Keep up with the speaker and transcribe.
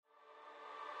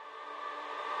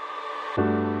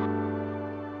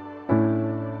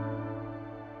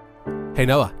Hey,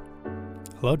 Noah.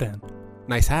 Hello, Dan.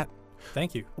 Nice hat.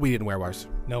 Thank you. We didn't wear ours.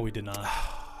 No, we did not.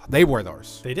 They wore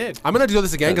theirs. They did. I'm going to do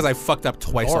this again because I fucked up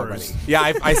twice Ours. already.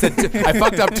 Yeah, I said, I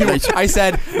fucked up too. I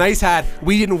said, nice hat.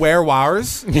 We didn't wear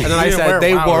ours. And then I didn't said, wear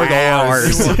they ours. wore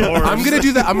theirs. You wore ours. I'm going to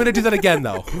do that. I'm going to do that again,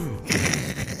 though.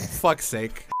 Fuck's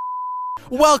sake.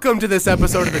 Welcome to this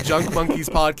episode of the Junk Monkeys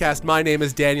podcast. My name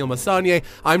is Daniel Massanier.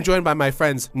 I'm joined by my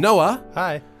friends Noah.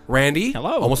 Hi. Randy.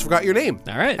 Hello. Almost forgot your name.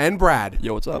 All right. And Brad.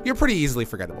 Yo, what's up? You're pretty easily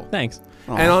forgettable. Thanks.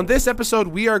 And on this episode,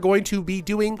 we are going to be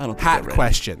doing I don't think hat I'm ready.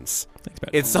 questions. Thanks,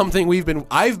 Brad. It's something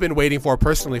I've been waiting for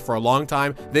personally for a long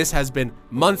time. This has been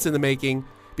months in the making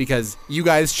because you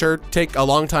guys sure take a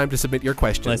long time to submit your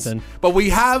questions. Listen. But we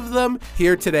have them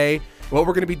here today. What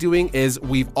we're going to be doing is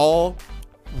we've all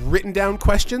written down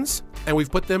questions and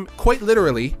we've put them quite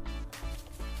literally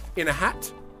in a hat.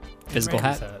 Physical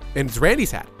Randy's hat. And it's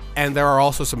Randy's hat. And there are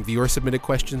also some viewer submitted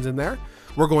questions in there.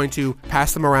 We're going to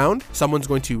pass them around. Someone's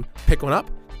going to pick one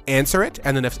up, answer it,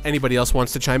 and then if anybody else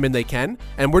wants to chime in, they can.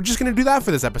 And we're just going to do that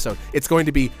for this episode. It's going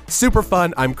to be super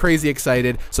fun. I'm crazy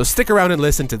excited. So stick around and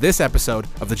listen to this episode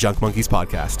of the Junk Monkeys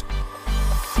podcast.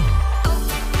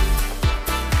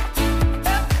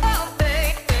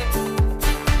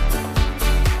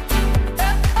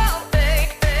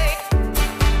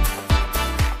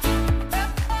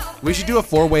 We should do a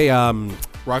four-way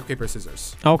rock, paper,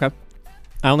 scissors. Oh, okay.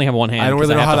 I only have one hand. I don't 'cause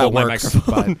really know have how to that hold my works,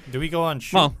 microphone. but Do we go on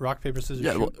shoot? Well, rock, paper, scissors,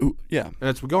 Yeah, shoot? well, yeah.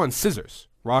 we go on scissors.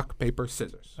 Rock, paper,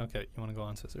 scissors. Okay, you want to go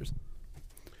on scissors?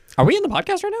 Are we in the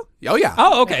podcast right now? Oh, yeah.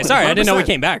 Oh, okay. Sorry, I didn't know we 100%.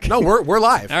 came back. No, we're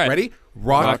live. All right. Ready?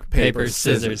 Rock, paper,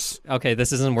 scissors. Okay,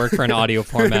 this doesn't work for an audio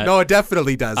format. No, it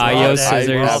definitely does. Ayo, All scissors. dead.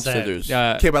 We're all Rob dead. scissors.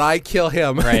 Okay, but I kill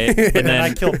him. Right. And And then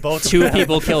I killed both of two them.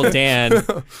 people killed Dan,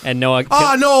 and Noah.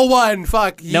 Oh, Noah won.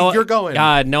 Fuck. Noah, You're going.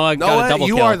 Noah got a Noah, double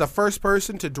you kill. are the first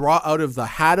person to draw out of the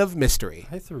hat of mystery.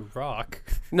 I threw rock.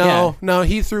 No,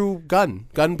 he threw gun.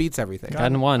 Gun beats everything.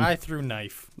 Gun won. I threw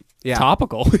knife. Yeah.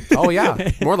 Topical. Oh,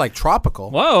 yeah. More like tropical.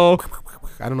 Whoa.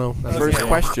 I don't know. That's First okay.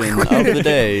 question of the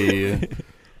day.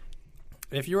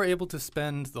 If you were able to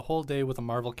spend the whole day with a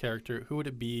Marvel character, who would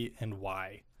it be and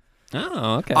why?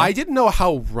 Oh, okay. I didn't know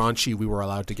how raunchy we were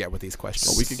allowed to get with these questions.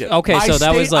 Well, we could get Okay, so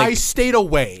that was I like. stayed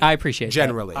away. I appreciate that.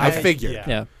 generally. I figured.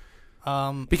 Yeah.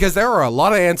 Yeah. Because there are a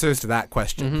lot of answers to that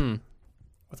question. Mm-hmm.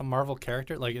 With a Marvel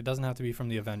character, like it doesn't have to be from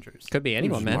the Avengers. Could be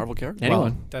anyone, Who's man. Marvel character?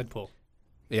 Anyone. Deadpool.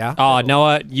 Yeah. Oh,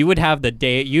 Noah, you would have the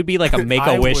day. You'd be like a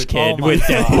Make-A-Wish would- kid oh my with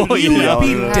God. Deadpool. You You know? would be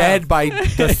Yeah. dead by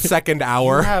the second You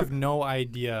hour. have no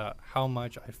idea how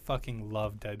much I fucking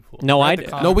love Deadpool. No, Read I the d-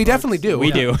 comic No, we books. definitely do. We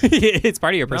Yeah. do. It's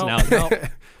part of your No, personality. no,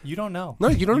 you don't know. No,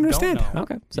 you don't understand. know.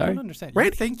 Okay, You sorry. don't understand.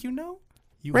 Randy- You think you know?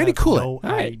 You Randy, have cool it. no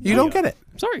All right. You don't get idea.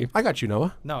 it. Sorry. I got you,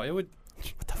 Noah. No, it would.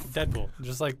 Deadpool,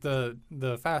 just like the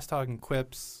fast talking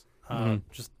quips,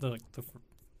 just the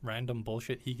random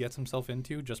bullshit he gets himself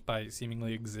into just by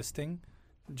seemingly existing,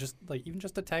 just like even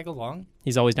just to tag along.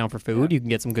 He's always down for food. You can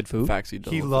get some good food. Facts he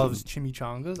does. He loves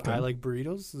chimichangas. I like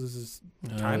burritos. This is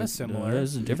kind of similar.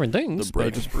 There's different things. the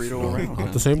but- breadest burrito around.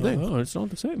 Not the same thing. Oh, it's not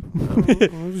the same. What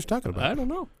are you talking I about? don't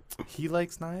know. He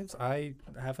likes knives. I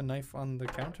have a knife on the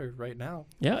counter right now.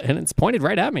 Yeah, and it's pointed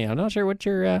right at me. I'm not sure what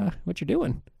you're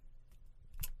doing.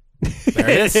 There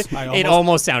it is. I It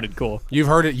almost sounded cool. You've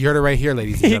heard it. You heard it right here,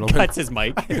 ladies and He gentlemen. cuts his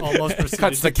mic. almost proceeded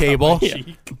Cuts the to cut my cable. Yeah.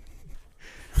 cheek.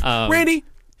 Randy.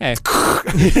 Hey.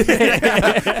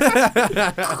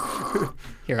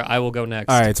 Here, I will go next.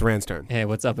 All right, it's Rand's turn. Hey,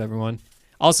 what's up, everyone?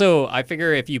 Also, I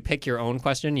figure if you pick your own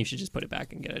question, you should just put it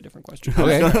back and get a different question.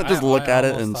 Okay. Just look I at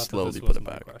it almost and thought that slowly this put was it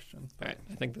my back. question. All right,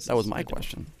 I think this That is was my good.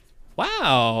 question.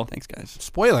 Wow. Thanks, guys.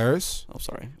 Spoilers. Oh,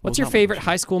 sorry. What What's was your my favorite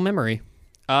question? high school memory?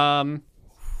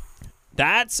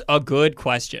 That's a good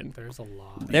question. There's a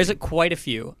lot. There's quite a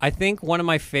few. I think one of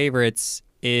my favorites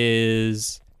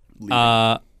is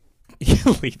Leaving.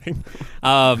 leaving.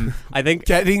 I think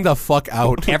Getting the fuck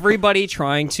out. everybody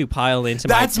trying to pile into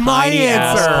That's my my tiny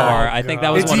ass answer. car. I think that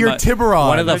was It's one your of, Tiburon.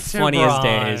 one of the The funniest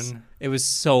Tiburon. days. It was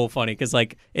so funny because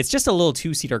like it's just a little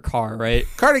 2-seater car, right?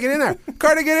 Carter, get in there.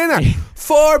 Carter, get in there.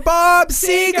 For Bob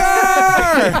Seger.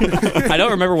 I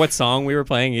don't remember what song we were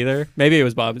playing either. Maybe it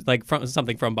was Bob, like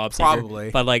something from Bob Seger.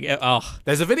 Probably. But like,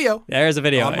 There's a video. there's a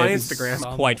video On my It was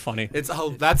Instagram. Quite funny. It's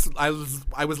I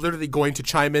was literally going to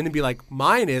chime in and be like,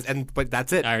 mine is, but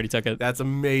that's it. I already took it. That's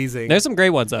amazing. There's some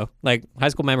great ones though. Like high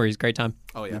school memories, great time.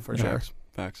 Oh yeah, for sure.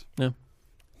 Facts.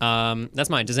 That's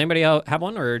mine. Does anybody else have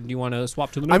one, or do you want to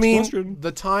swap to the next I mean, question?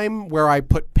 the time where I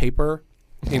put paper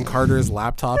in Carter's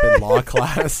laptop in law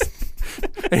class,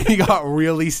 and he got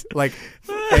really like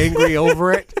angry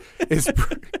over it. Is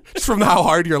just from how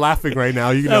hard you're laughing right now.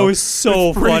 You That know, was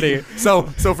so funny. So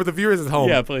for the viewers at home,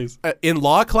 Yeah, please. in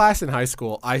law class in high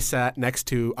school, I sat next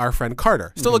to our friend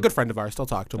Carter, still a good friend of ours, still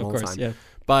talk to him all the course, time. yeah.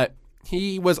 But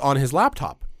he was on his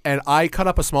laptop, and I cut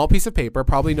up a small piece of paper,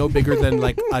 probably no bigger than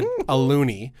like a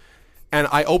loonie, and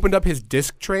I opened up his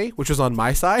disc tray, which was on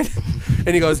my side, and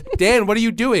he goes, "Dan, what are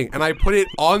you doing?" And I put it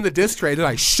on the disc tray, and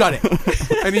I shut it.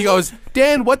 And he goes,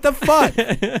 "Dan, what the fuck?"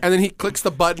 And then he clicks the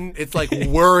button. It's like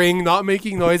whirring, not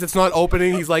making noise. It's not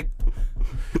opening. He's like,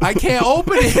 "I can't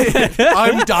open it.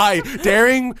 I'm dying."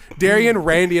 Darian,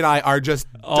 Randy, and I are just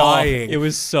dying. It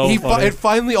was so It funny.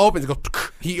 finally opens. It goes,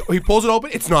 he pulls it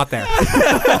open. It's not there.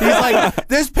 He's like,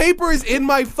 "This paper is in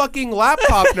my fucking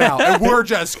laptop now," and we're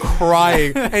just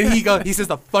crying. And he says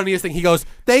the funniest thing. He goes,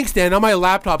 "Thanks, Dan. Now my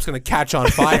laptop's gonna catch on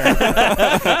fire."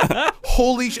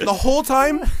 Holy shit! The whole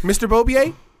time, Mr.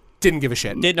 Bobier didn't give a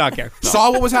shit. Did not care.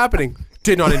 Saw what was happening.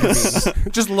 Did not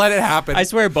intervene. Just let it happen. I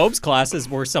swear, Bobe's classes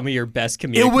were some of your best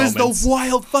comedic It was moments. the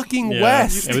Wild fucking Yeah.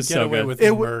 West. It was Get so away good. with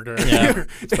It wa- murder. Yeah.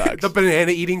 The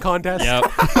banana eating contest.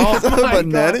 Yep. Oh my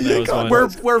Banana God. That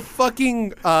was fun. Where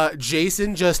fucking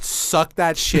Jason just sucked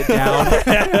that shit down.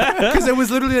 Because it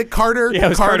was literally like Carter, Yeah, it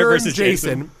was Carter and versus Jason.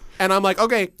 Jason. And I'm like,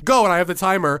 okay, go. And I have the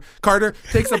timer. Carter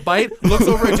takes a bite, looks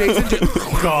over at Jason.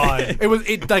 God. It was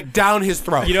like down his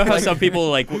throat. You know how Like, some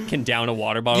people like can down a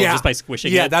water bottle Yeah. just by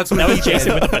squishing Yeah, it? that's what that he was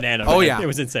Jason did. with the banana. Oh man. yeah, It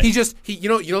was insane. He you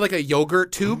know like a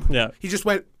yogurt tube. Yeah. He just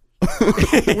went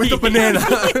with the banana.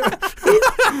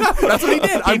 That's what he did.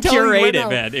 He I'm telling you right pureed it, now.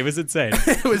 man. It was insane.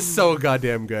 It was so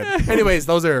goddamn good. Anyways,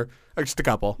 those are just a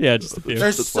couple. Yeah, just a few.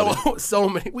 There's That's so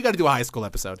many. We got to do a high school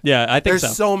episode. Yeah, I think There's so.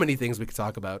 so many things we could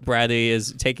talk about. Bradley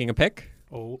is taking a pick.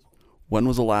 Oh. When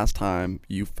was the last time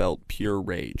you felt pure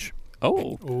rage?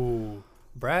 Oh. Ooh.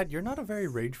 Brad, you're not a very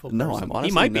rageful No, person. I'm honestly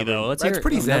He might never, be though. Let's That's hear it.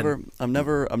 pretty I'm zen.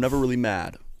 never really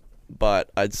mad, but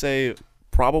I'd say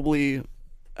probably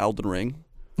Elden Ring.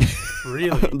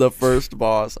 Really? The first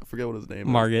boss, I forget what his name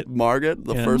Margit. is. Margit,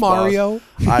 the Yeah. first Mario.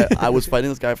 boss. I was fighting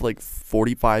this guy for like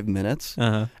 45 minutes,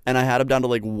 Uh-huh. and I had him down to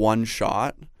like one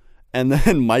shot. And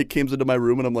then Mike came into my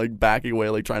room, and I'm like backing away,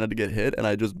 like trying not to get hit, and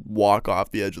I just walk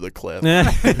off the edge of the cliff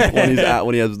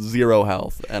when he has 0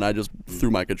 health, and I just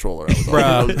threw my controller.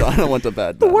 I was done. I went to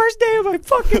bed. The then. worst day of my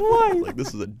fucking life. Like,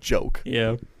 this is a joke.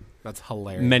 Yeah. That's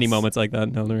hilarious. Many moments like that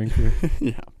in Elden Ring. Too.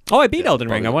 Yeah. Oh, I beat Yeah, Elden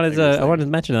Ring. I probably wanted the biggest to. I thing. wanted to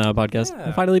mention that on the podcast. I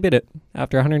Yeah. finally beat it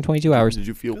after 122 hours. Did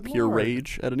you feel Good pure lord.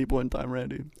 rage at any point in time,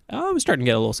 Randy? I was starting to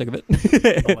get a little sick of it.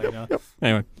 Oh my God.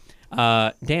 Anyway,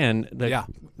 Dan, Yeah.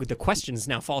 the questions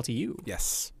now fall to you.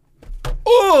 Yes.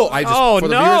 Oh, I just Oh, for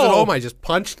the viewers at no. home, I just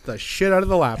punched the shit out of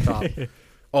the laptop.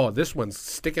 Oh, this one's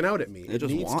sticking out at me. It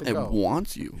just needs to it go.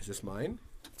 wants you. Is this mine?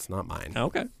 It's not mine.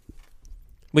 Okay.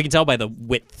 We can tell by the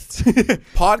width.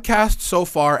 Podcast so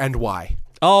far and why?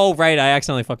 Oh, right. I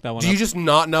accidentally fucked that one Do up. you just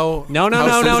not know? No, no, how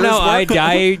no, no, scissors no. work?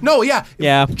 I No, yeah.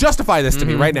 Yeah. Justify this to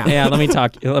me right now. Yeah, let me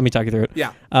talk you through it.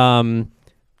 Yeah. Um,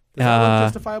 Does that look Uh,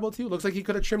 justifiable to you? Looks like he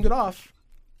could have trimmed it off.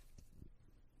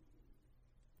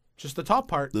 Just the top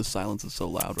part. The silence is so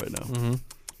loud right now. Mm-hmm.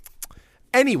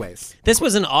 Anyways, this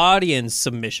was an audience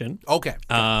submission okay.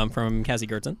 from Cassie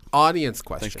Gertzen. Audience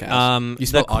question. Cass. You The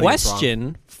spelled audience wrong.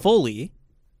 question fully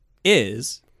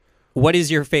is, what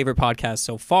is your favorite podcast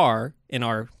so far in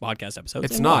our podcast episodes?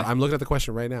 It's and not. why? I'm looking at the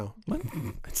question right now. What?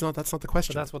 It's not. That's not the So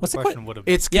question. that's what What's the the question would have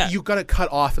been. It's Yeah. you got to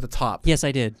cut off at the top. Yes,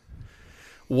 I did.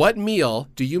 What meal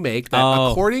do you make that,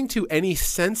 Oh. according to any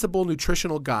sensible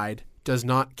nutritional guide, does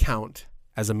not count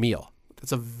as a meal?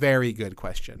 That's a very good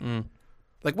question.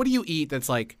 Like, what do you eat that's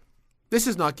like, this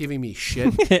is not giving me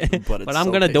shit, But, it's But I'm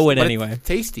so gonna do tasty. it but anyway. it's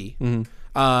tasty? Mhm.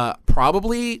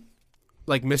 Probably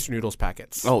like Mr. Noodles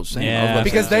packets. Oh, same. I was Yeah. about to say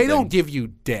because the they same don't thing. give you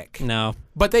dick, No.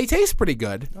 but they taste pretty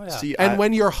good. Oh, yeah. See, And I-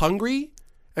 when you're hungry,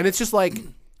 and it's just like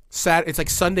it's like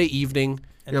Sunday evening,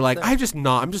 And you're it's like, there. I'm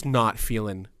just not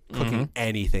feeling cooking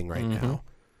anything right now.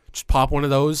 Just pop one of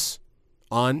those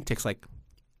on. Takes like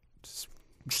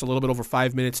just a little bit over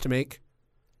 5 minutes to make.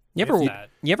 You If ever that.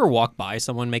 you ever walk by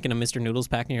someone making a Mr. Noodles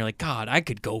pack and you're like, God, I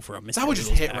could go for a Mr. That would just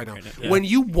Noodles hit pack right now. Yeah. When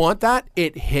you want that,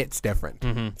 it hits different.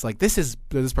 Mm-hmm. It's like this is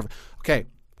perfect. Okay,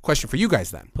 question for you guys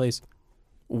then. Please.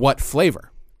 What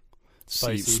flavor?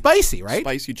 See, Spicy, right?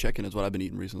 Spicy chicken is what I've been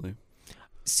eating recently.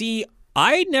 See,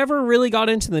 I never really got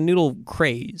into the noodle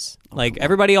craze. Like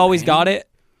everybody always got it,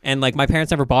 and like my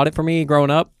parents never bought it for me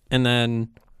growing up, and then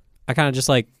I kind of just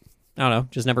like, I don't know,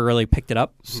 just never really picked it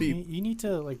up. See, You need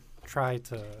to like try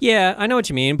to. Yeah, I know what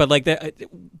you mean, but like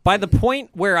by the point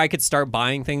where I could start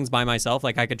buying things by myself,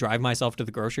 like I could drive myself to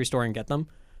the grocery store and get them,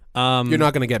 You're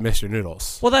not going to get Mr.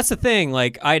 Noodles. Well, that's the thing.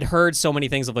 Like, I'd heard so many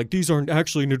things of like, these aren't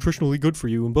actually nutritionally good for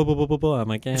you, and blah blah blah blah blah. I'm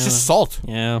like, yeah, It's just salt.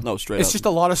 yeah. No, straight It's up. just a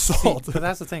lot of salt. But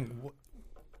that's the thing.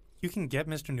 You can get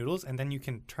Mr. Noodles and then you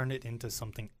can turn it into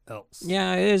something else.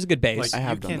 Yeah, it is a good base. Like, I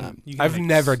have you done can- that. you can I've make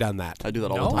never done that. I do that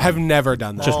all No? the time. I've never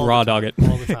done that. Just all raw the dog it. time,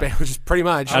 all the time. Just pretty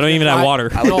much. I don't even add water.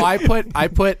 No, I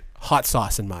put hot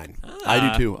sauce in mine.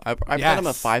 I do too. I bet I'm a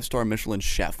Yes. 5-star Michelin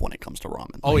chef when it comes to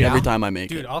ramen. Oh, Like, yeah? every time I make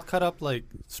Dude, it. I'll cut up like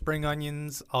spring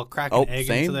onions. I'll crack Oh, an egg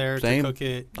same, into there same. to cook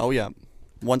it. Oh yeah.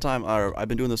 One time, I've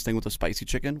been doing this thing with the spicy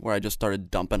chicken where I just started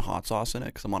dumping hot sauce in it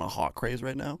because I'm on a hot craze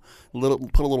right now.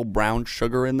 Put a little brown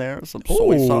sugar in there, some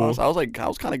soy Ooh. sauce. I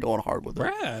was kind of going hard with it.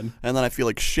 Brad. And then I feel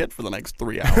like shit for the next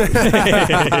 3 hours.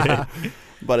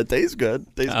 But it tastes good.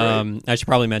 Tastes great. I should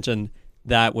probably mention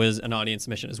that was an audience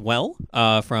submission as well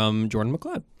from Jordan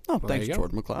McLeod. Oh, there thanks, you go.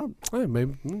 Jordan McLeod. Hey,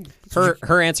 maybe,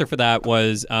 Her answer for that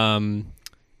was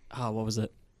what was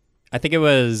it? I think it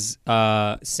was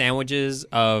sandwiches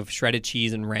of shredded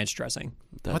cheese and ranch dressing.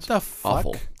 what That's the fuck?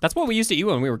 awful. That's what we used to eat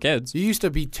when we were kids. You used to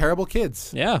be terrible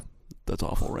kids. Yeah. That's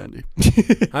awful, Randy.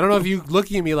 I don't know if you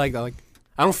looking at me like that. Like,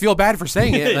 I don't feel bad for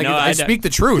saying it. Like, No, I I speak the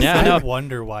truth. Yeah, I I know.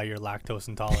 wonder why you're lactose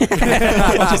intolerant.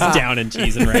 Just down in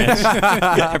cheese and ranch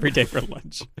every day for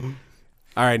lunch.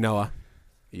 All right, Noah,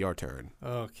 your turn.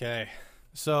 Okay.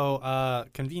 So,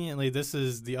 conveniently, this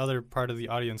is the other part of the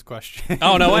audience question.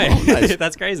 Oh, no way. Oh, nice.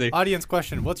 That's crazy. Audience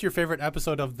question. What's your favorite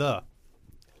episode of the?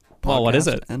 Well, what is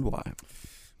Podcast it? And why?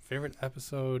 Favorite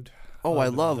episode Oh, of I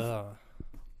love. the.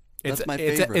 That's my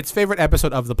it's favorite. its favorite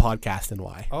episode of the podcast and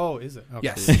why. Oh, is it?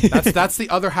 Okay. Yes, that's the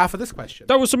other half of this question.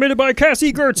 That was submitted by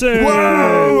Cassie Gertzen.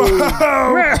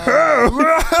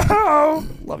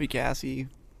 Love you, Cassie.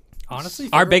 Honestly,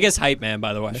 Our favorite- biggest hype man,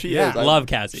 by the way. She Yeah. is. I Love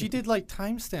Cassie. She did like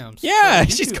timestamps. Yeah,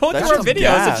 for she's YouTube. going That's through our just videos.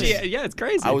 gas. And yeah, it's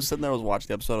crazy. I was sitting there, I was watching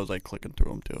the episode. I was like clicking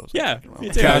through them too. I was, like, Yeah, checking 'em out. me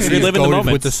too. Cassie We live in the goated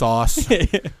moment. with the sauce.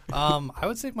 I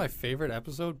would say my favorite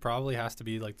episode probably has to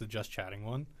be like the Just Chatting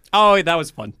one. Oh, that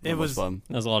was fun. That was fun.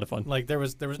 That was a lot of fun. Like there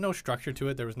was no structure to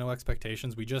it. There was no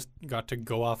expectations. We just got to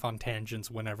go off on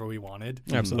tangents whenever we wanted.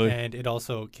 Absolutely. And it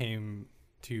also came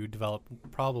to develop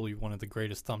probably one of the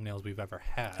greatest thumbnails we've ever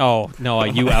had. Oh, no,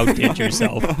 you outdid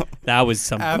yourself. That was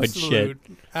some good shit.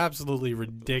 Absolutely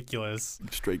ridiculous.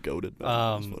 Straight goated. That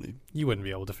was Um, funny. You wouldn't be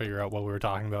able to figure out what we were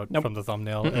talking about Nope. from the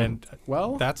thumbnail, Mm-mm. and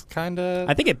Well, that's kind of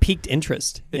I think it piqued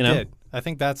interest. it You know? did. I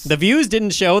think that's The views didn't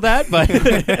show that, but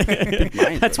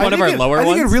that's one of our lower I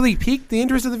think ones. it really piqued the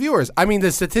interest of the viewers. I mean,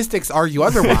 the statistics argue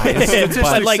otherwise. Statistics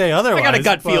But, like, say I got a otherwise,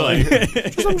 gut but- feeling.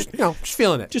 I'm just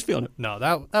feeling it. Just feeling it. No,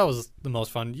 that was the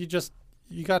most fun.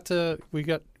 We got to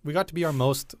be our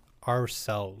most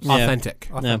ourselves. Yeah. Authentic.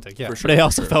 Authentic, yeah. For But it sure,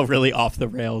 also for sure. felt really off the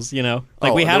rails, you know?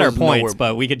 Like, Oh, we had there our was points,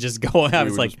 nowhere- but we could just go. I We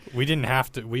was were like, just- We didn't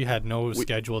have to. We had no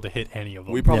schedule to hit any of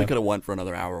them. we probably Yeah. could have went for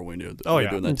another hour when we were Oh,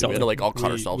 yeah. doing that too. We had to like all cut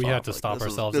ourselves we off. had to Like, stop this is-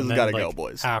 ourselves. This and has then, got to like, go,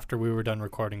 boys. After we were done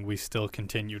recording, we still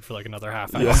continued for like another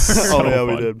half hour. Yeah. So oh yeah,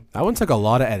 we fun. did. That one took a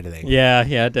lot of editing. yeah,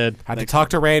 it did. Had to talk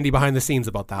to Randy behind the scenes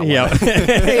about that one. Yeah.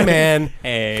 Hey, man.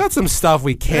 Hey. Got some stuff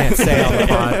we can't say on the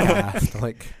podcast.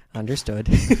 Like, Understood.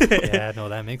 Yeah, no,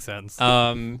 that makes sense.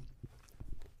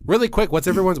 really quick, what's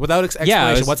everyone's, without explanation, Yeah,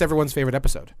 I was- what's everyone's favorite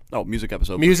episode? Oh, music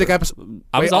episode. for Music sure. episode.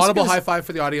 I was Wait, also audible gonna high five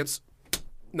for the audience.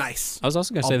 Nice. I was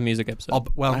also going to say the music episode.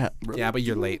 Well, Really? yeah, but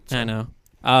you're late. I know.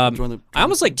 Join the- I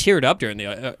almost like teared up during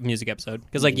the music episode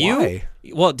because like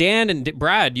Why? Dan and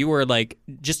Brad, you were like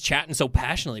just chatting so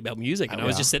passionately about music, and I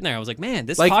was yeah. just sitting there. I was like, man,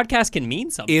 this Like, podcast can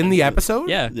mean something. In the episode?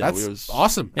 Yeah. Yeah, That's we was-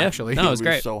 awesome, Yeah. actually. No, it was we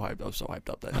were great. so hyped. I was so hyped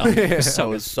up that. Oh, day. so I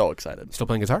was so excited. Still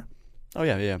playing guitar? Oh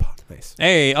yeah, yeah. Nice.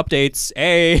 Hey, updates.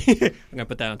 Hey, I'm gonna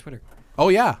put that on Twitter. Oh,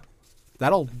 yeah.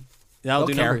 That'll That'll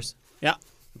do care. numbers. Yeah.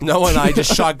 Noah and I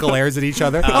just shot glares at each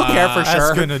other. I'll care for That's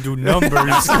sure. gonna do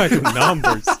numbers.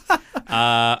 Numbers.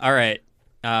 All right.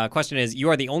 Question is: you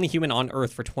are the only human on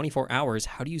Earth for 24 hours.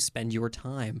 How do you spend your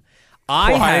time?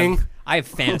 Crying. I have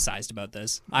fantasized about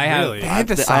this. I have. Really?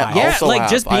 Fantasize. Yeah, also like have.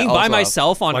 just I being by also have.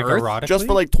 myself on Like Earth. erotically? Just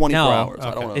for like 24 No. hours. I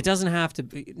Okay. don't know. It doesn't have to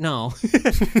be. No.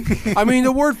 I mean,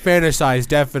 the word fantasize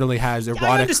definitely has I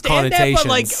erotic understand that, connotations. but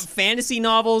like fantasy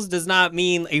novels does not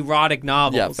mean erotic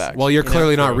novels. Yeah, fact. well, you're You know,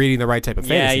 clearly not true. reading the right type of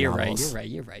fantasy Yeah, you're novels. right.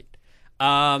 You're right.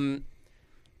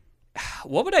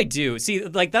 What would I do? See,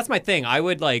 like that's my thing. I'd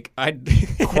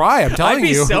Cry, I'm telling I'd be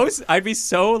you. I'd be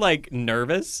so like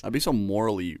nervous. I'd be so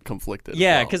morally conflicted. as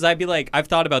Yeah, well. because I'd be like, I've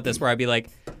thought about this where I'd be like,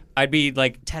 I'd be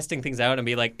like testing things out and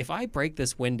be like, if I break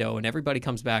this window and everybody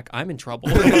comes back, I'm in trouble.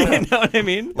 You know what I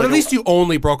mean? But at least you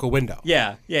only broke a window.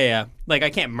 Yeah. Like I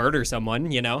can't murder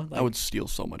someone, you know? Like, I would steal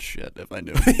so much shit if I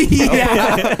knew.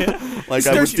 Yeah. Like I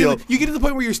Start would steal. stealing- you get to the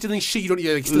point where you're stealing shit. You don't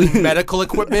need like stealing medical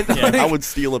equipment. I would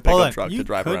steal a Hold pickup on, truck you to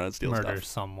drive could around and steal murder stuff.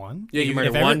 someone. Yeah, you If murder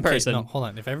every- one okay, person. No, hold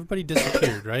on. If everybody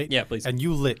disappeared, right? Yeah, please. And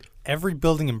you lit every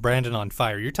building in Brandon on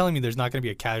fire, you're telling me there's not going to be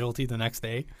a casualty the next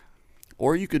day?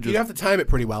 Or you could You just. have to time it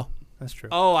pretty well. That's true.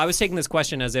 Oh, I was taking this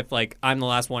question as if like I'm the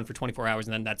last one for 24 hours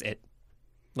and then that's it.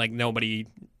 Like nobody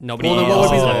Well, then what else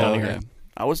would be is the- left on okay. here.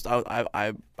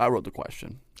 I wrote the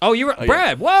question. Oh, you were yeah.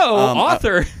 Brad. Whoa,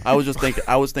 author. I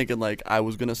was thinking like I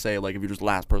was gonna say like if you're just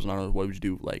last person on Earth, what would you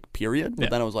do? Like period. But Yeah.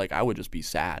 then I was like I would just be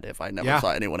sad if I never Yeah.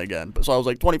 saw anyone again. But so I was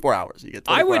like 24 hours. You get.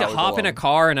 I 24 would hours hop in a alone.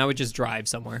 car and I would just drive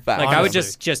somewhere. Fact. Like I would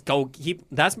Honestly. just go keep.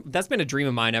 That's been a dream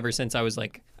of mine ever since I was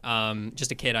like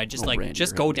just a kid. I just Oh, like Randy,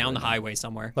 just you're go having down me the right now. highway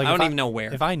somewhere. Like, I if don't even know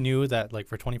where. If I knew that, like,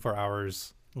 for 24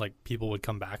 hours, like, people would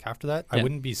come back after that, I Yeah.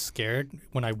 wouldn't be scared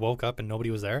when I woke up and nobody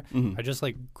was there. Mm-hmm. I just,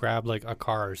 like, grab, like, a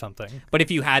car or something. But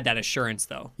if you had that assurance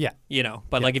though, Yeah. you know.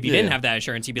 But Yeah. like if you Yeah, didn't yeah. have that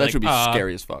assurance, you'd be That like, should be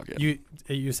scary as fuck. Yeah.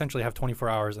 You essentially have 24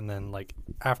 hours, and then, like,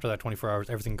 after that 24 hours,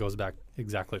 everything goes back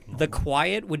exactly to normal. The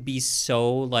quiet would be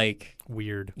so like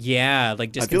Weird. yeah, like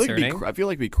I feel like disconcerting. I feel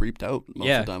like be creeped out most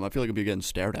Yeah. of the time. I feel like I'd be getting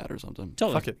stared at or something.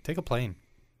 Totally. Fuck it. Take a plane.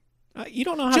 You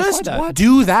don't know how Just to fly that.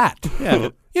 do that. Yeah.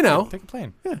 You know. Take a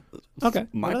plane. Okay.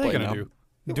 My What are they plane going now. to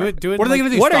do? Do it. What are they like, gonna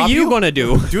do? What are Stop you gonna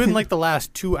do? Do it in, like, the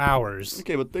last 2 hours.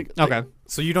 Okay, but think. Okay.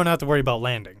 So you don't have to worry about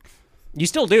landing. You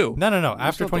still do. No.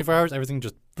 After still 24 hours, everything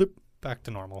just flip back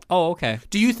to normal. Oh, okay.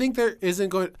 Do you think there isn't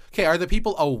going? Okay, are the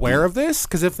people aware of this?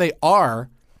 Because if they are,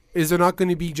 is there not going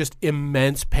to be just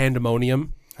immense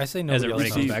pandemonium? I say As nobody it else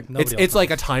comes knows. back. Nobody It's else it's like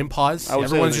knows. a time pause. I would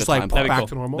say Everyone's it's just like a like time pause. That'd be back cool.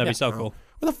 to normal. That'd be Yeah. so cool.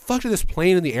 Where the fuck did this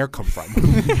plane in the air come from?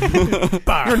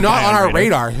 Bah, You're not on our man,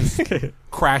 radar.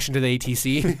 Crash into the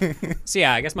ATC. So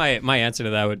yeah, I guess my answer to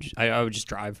that would I would just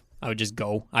drive. I would just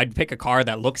go. I'd pick a car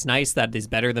that looks nice, that is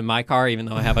better than my car, even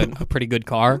though I have a pretty good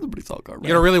car. That's a pretty solid car. You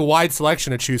got a really wide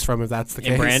selection to choose from if that's the In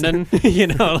case. Brandon, you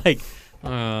know, like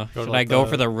to should I like go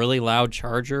the- for the really loud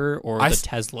Charger or I the s-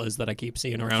 Teslas that I keep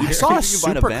seeing around I here? saw a You could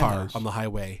buy a van supercar house. on the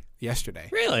highway yesterday.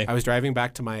 Really? I was driving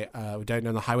back to my down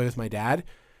the highway with my dad,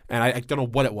 and I don't know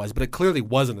what it was, but it clearly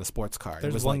wasn't a sports car. There's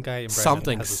it was one like guy in Brandon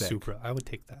something that has a sick. Supra. I would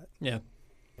take that. Yeah.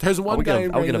 There's one would get guy a-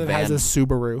 in I would get a Brandon that has a van.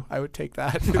 Subaru. I would take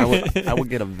that. I would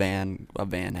get a van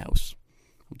house.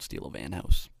 I would steal a van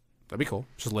house. That'd be cool.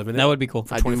 Just live in it. That would be cool.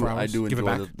 For I 24 do. I hours. do Give it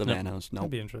enjoy back. the No. van house. No.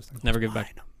 That'd be interesting. Never give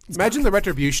back. Imagine the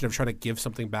retribution of trying to give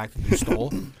something back that you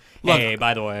stole. Look, Hey,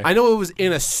 by the way. I know it was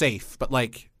in a safe, but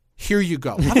like, here you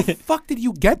go. How the fuck did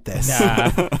you get this?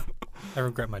 Nah. I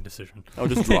regret my decision. I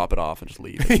would just drop it off and just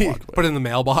leave. And walk away. Put it in the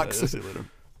mailbox. See you later.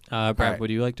 Brad, Alright. would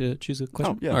you like to choose a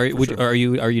question? yeah, Are, for would, sure. are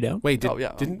you down? Wait, Oh,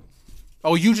 yeah. didn't?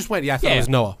 Oh, you just went. Yeah, I thought Yeah. it was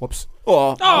Noah. Whoops.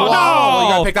 Oh, Oh, no! You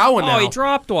gotta pick that one Oh, now. he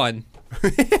dropped one.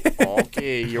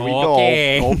 okay, here we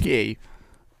Okay. go. Okay.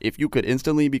 If you could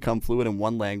instantly become fluent in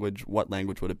one language, what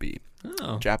language would it be?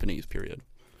 Oh, Japanese, period.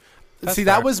 That's See,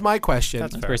 that fair. was my question.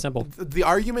 That's that's fair. very simple. The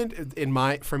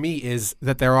argument for me is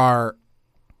that there are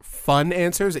fun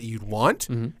answers that you'd want,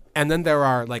 and then there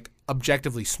are like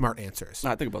objectively smart answers.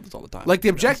 No, I think about this all the time. Like the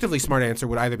objectively smart answer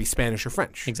would either be Spanish or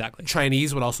French. Exactly.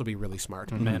 Chinese would also be really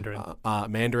smart. Mandarin.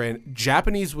 Mandarin.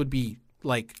 Japanese would be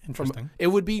like Interesting. it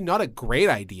would be not a great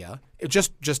idea. It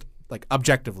just like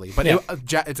objectively, but Yeah.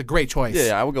 it's a great choice.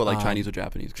 yeah, I would go like Chinese or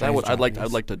Japanese. 'Cause Chinese, I'd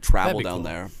Japanese. like to travel be down cool.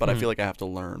 there, but I feel like I have to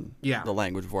learn Yeah. the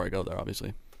language before I go there.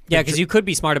 Obviously. Yeah, because you could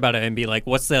be smart about it and be like,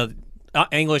 what's the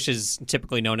English is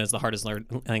typically known as the hardest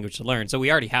language to learn. So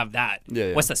we already have that. Yeah,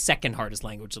 yeah. What's the second hardest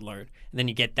language to learn? And then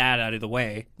you get that out of the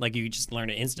way. Like you just learn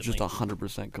it instantly. Just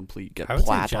 100% complete. Get I would say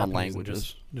plat on Japanese and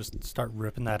languages. just start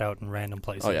ripping that out in random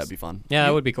places. Oh yeah, it'd be fun. yeah,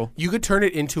 that would be cool. You could turn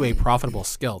it into a profitable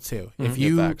skill too.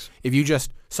 facts. If you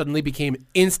just suddenly became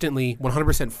instantly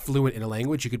 100% fluent in a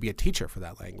language, you could be a teacher for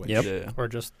that language. Yep. Yeah. Or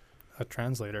just a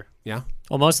translator. Yeah.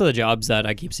 Well, most of the jobs that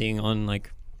I keep seeing on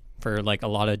like for like a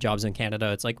lot of jobs in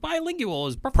Canada, it's like bilingual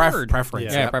is preferred.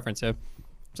 Preference. Yeah, Yep. preference. Yeah.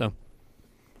 So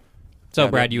Yeah,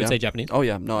 Brad, you would yeah. say Japanese? Oh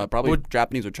yeah, no, probably Would-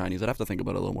 Japanese or Chinese. I'd have to think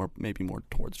about it a little more, maybe more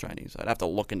towards Chinese. I'd have to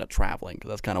look into traveling because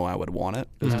that's kind of why I would want it,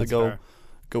 is to That's go fair.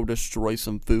 go destroy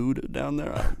some food down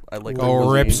there. I like the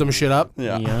Go rip cuisine. some shit up.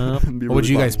 Yeah. Yeah. Be What would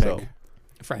really you guys fun, pick?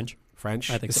 so French.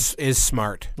 French I think is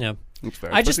smart. Yeah. it's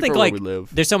fair, I just especially think for where like we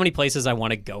live. there's so many places I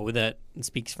want to go that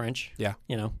speaks French. Yeah.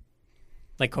 You know,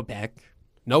 like Quebec.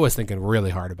 Noah's thinking really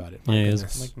hard about it. My Yeah, he is.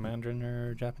 goodness. Like Mandarin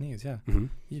or Japanese, yeah. Mhm.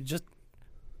 You just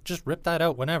just rip that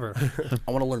out whenever.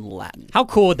 I want to learn Latin. How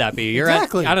cool would that be? You're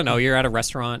Exactly. I don't know. You're at a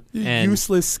restaurant and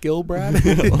Useless skill, Brad.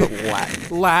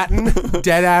 Latin. Latin,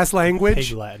 dead ass language.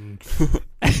 Pig Latin.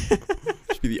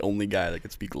 Just be the only guy that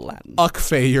could speak Latin.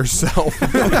 Uckfay yourself.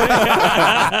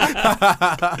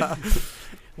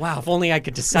 wow, if only I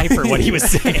could decipher what he was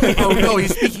saying. Oh no,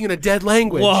 he's speaking in a dead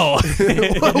language. Whoa.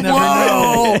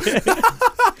 Whoa.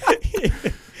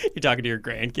 You're talking to your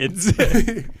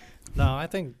grandkids. No, I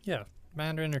think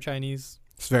Mandarin or Chinese,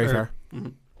 It's very Or-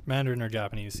 fair. Mandarin or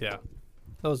Japanese. Yeah,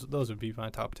 those would be my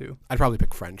top two. I'd probably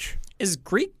pick French. Is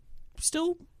Greek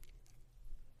still?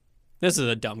 This is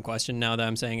a dumb question now that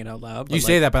I'm saying it out loud. You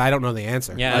say that, but I don't know the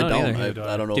answer. Yeah, I I don't. don't. either.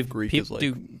 I don't know Do if Greek peop- is like.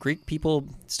 do Greek people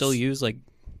still use like?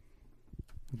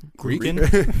 Greek.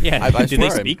 Yeah, I do they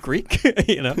swear. speak Greek?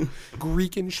 You know,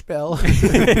 Greek and spell. or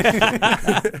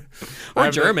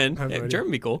I've- German. I've no idea. German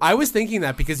would be cool. I was thinking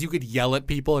that because you could yell at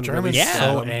people and German's really Yeah.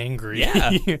 sell so them. angry.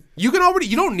 Yeah. You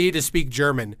don't need to speak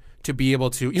German to be able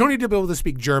to. You don't need to be able to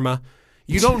speak German.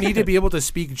 You don't need to be able to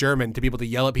speak German to be able to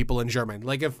yell at people in German.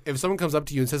 Like if someone comes up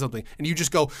to you and says something and you just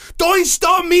go, Deutsch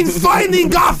da means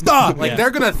finding after. Like Yeah.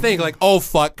 they're gonna think like, oh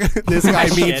fuck, this guy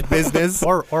means Shit. business.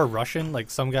 Or Russian, like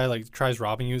some guy like tries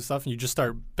robbing you and stuff, and you just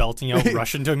start belting out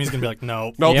Russian to him. He's gonna be like,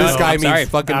 no, No, Yeah, this no, guy I'm means sorry.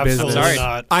 fucking absolutely business. Sorry.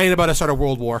 not. I ain't about to start a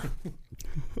world war.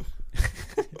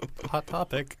 Hot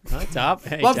topic. Top.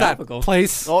 Hey, Love topical. that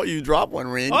place. Oh, you dropped one,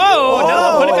 Randy. Oh,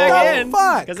 no! Put it back oh, in.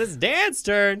 fuck. Because it's Dan's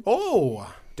turn.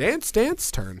 Oh, dance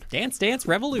turn. Dance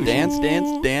revolution.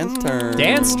 Dance turn.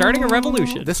 Dan's starting a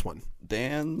revolution. This one.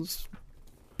 Dan's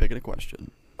picking a question.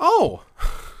 Oh,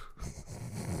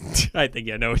 I think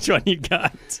I know which one you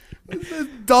got.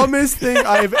 dumbest thing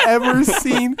I've ever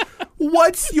seen.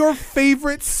 What's your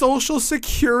favorite social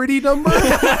security number?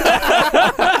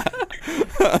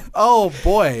 Oh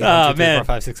boy, Oh 1, 2, 3, 4, man,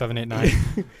 5, 6, 7, 8,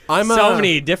 9. I'm so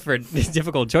many different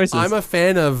difficult choices. I'm a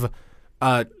fan of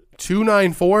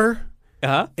 294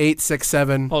 huh?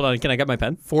 867 Hold on, can I get my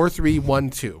pen?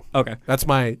 4312. Okay. That's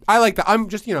my. I like that. I'm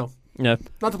just Yeah.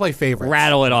 not to play favorites.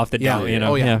 Rattle it off the Yeah. dome. You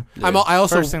know. Oh yeah. I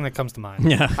also First thing that comes to mind.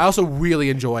 Yeah. I also really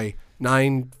enjoy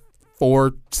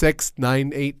 946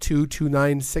 982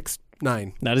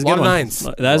 2969. That is a Lot good of one. nines.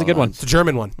 That is a good one. It's a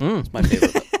German one. It's my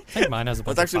favorite. I think mine has a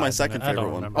bunch That's actually of my fives in second it. I don't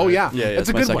favorite one. remember Oh it. yeah, Yeah, that's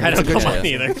a it's good my one. I second don't That's a know good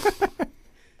mine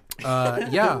one.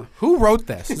 either. Yeah. Who wrote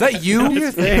this? Is that you?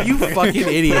 You fucking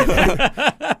idiot.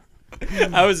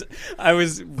 I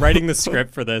was writing the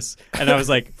script for this, and I was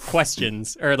like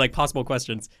questions or like possible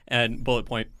questions and bullet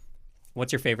point.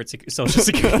 What's your favorite social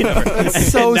security number? And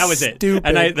so that was it. stupid.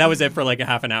 And that was it for like a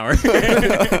half an hour.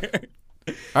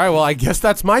 All right, well, I guess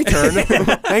that's my turn.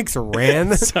 Thanks,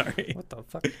 Ran. Sorry. What the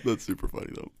fuck? That's super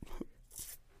funny though.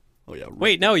 Oh yeah.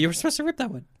 Wait, no, you were supposed to rip that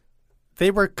one.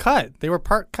 They were cut. They were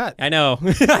part cut. I know.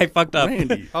 I fucked up.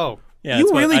 Randy. Oh, Yeah, You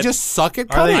that's what really I- just suck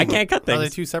at Are they- cutting. I can't cut are they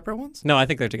things. two separate ones? No, I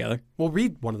think they're together. We'll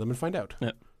read one of them and find out.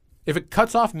 Yeah. If it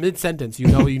cuts off mid-sentence, you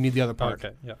know you need the other Oh, part.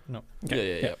 okay. Yeah. No.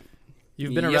 Yeah.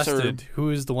 You've been Yes, sir. arrested.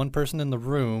 Who is the one person in the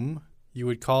room you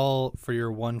would call for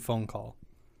your one phone call?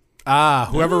 Ah,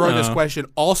 whoever wrote this Oh. question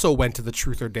also went to the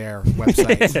Truth or Dare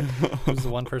website. Who's the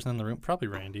one person in the room? Probably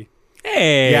Randy.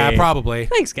 Hey. Yeah, probably.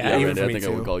 Thanks, Yeah, guys. even Randy, for I me think I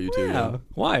too. would call you too. Yeah.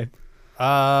 Why?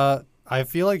 I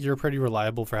feel like you're pretty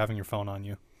reliable for having your phone on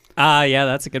you. Yeah,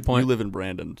 that's a good You point. live in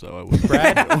Brandon, so I would.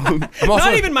 Brad, I'm also,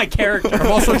 Not even my character.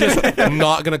 I'm also just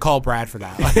not going to call Brad for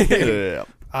that. yeah.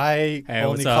 I Hey, only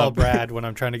what's call up? Brad when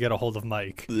I'm trying to get a hold of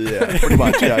Mike. Yeah, pretty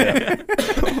much. Yeah.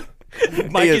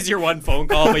 Mike is your one phone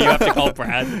call, but you have to call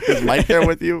Brad. Is Mike there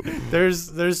with you?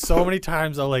 There's so many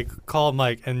times I'll like call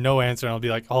Mike and no answer, and I'll be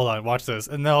like, hold on, watch this,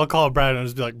 and then I'll call Brad and I'll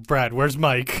just be like, Brad, where's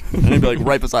Mike? And he'd be like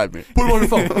right beside me. Put him on the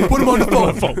phone. Put him on the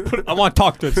phone. I want to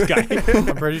talk to this guy.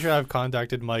 I'm pretty sure I've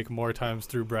contacted Mike more times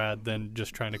through Brad than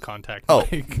just trying to contact Oh,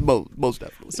 Mike. most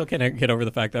definitely. Still can't get over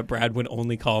the fact that Brad would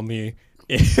only call me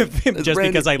if, just Randy-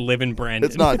 because I live in Brandon.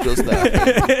 It's not just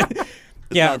that.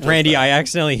 Yeah, not just Randy, that. I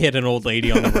accidentally hit an old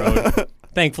lady on the road.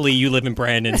 Thankfully, you live in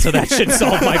Brandon, so that should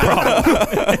solve my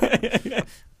problem.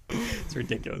 It's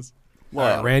ridiculous. All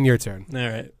right, Ran, your turn. All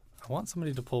right. I want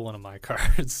somebody to pull one of my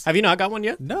cards. Have you not got one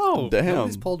yet? No, Damn.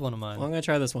 nobody's pulled one of mine. Well, I'm going to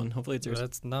try this one. Hopefully it's yours.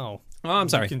 That's no. Oh, I'm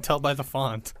sorry. You can tell by the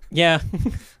font. Yeah.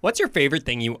 What's your favorite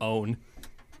thing you own?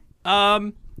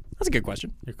 That's a good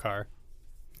question. Your car.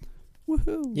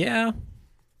 Woohoo. Yeah.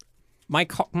 My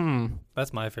car.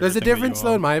 That's my favorite. There's a thing that you difference, though,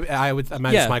 own. in my. I would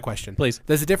imagine Yeah. it's my question. Please.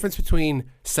 There's a difference between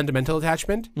sentimental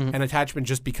attachment Mm-hmm. and attachment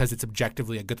just because it's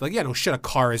objectively a good. Like, yeah, no shit, a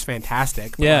car is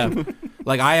fantastic. But Yeah.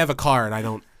 Like, I have a car and I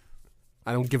don't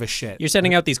I don't give a shit. You're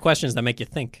sending out these questions that make you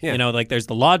think. Yeah. You know, like there's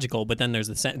the logical, but then there's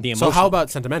the emotional. So how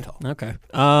about sentimental? Okay.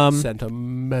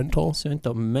 Sentimental.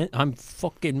 I'm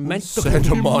fucking mental.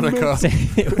 Santa Monica.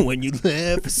 When you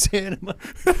left Santa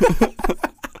Monica.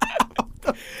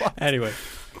 Anyway,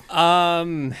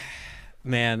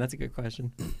 man, that's a good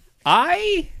question.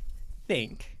 I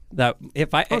think that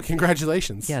if I, Oh,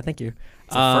 congratulations. yeah, thank you.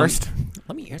 First.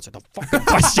 Let me answer the fucking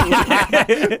question.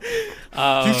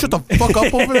 You shut the fuck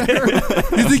up over there.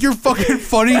 You think you're fucking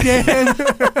funny, Dan?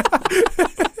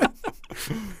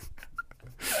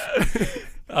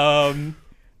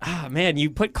 Man, you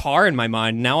put car in my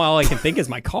mind. Now all I can think is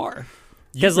my car.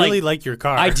 You Because really like your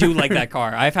car. I do like that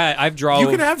car. I've drove. You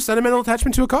can have sentimental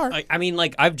attachment to a car. I mean,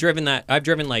 like I've driven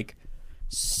like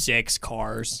 6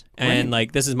 cars, and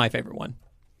like this is my favorite one.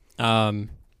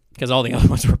 Because all the other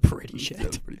ones were pretty shit. Yeah, it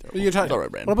was pretty terrible. You're talking, It's all right,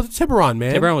 Brandon. what about the Tiburon,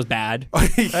 man? Tiburon was bad.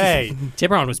 Hey,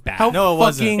 Tiburon was bad. How No, it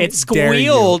wasn't. fucking It dare you.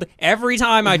 squealed every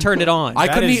time I turned it on. I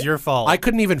that couldn't. is your fault. I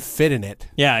couldn't even fit in it.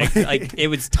 Yeah, it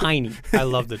was tiny. I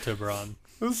love the Tiburon.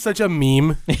 It was such a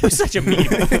meme. It was such a meme.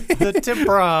 The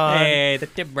Tiburon. Hey, the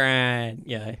Tiburon.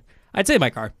 Yeah, I'd say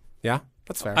my car. Yeah,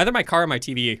 that's fair. Either my car or my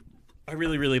TV. I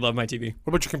really, really love my TV.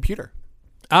 What about your computer?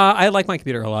 I like my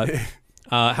computer a lot.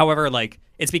 However, like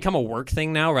it's become a work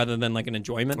thing now rather than like an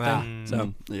enjoyment Ah. thing.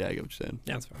 So Yeah, I get what you're saying.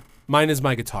 yeah. Mine is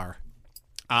my guitar.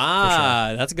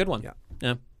 That's a good one. Yeah.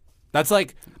 Yeah. That's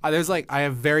like there's like I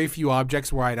have very few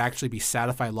objects where I'd actually be sad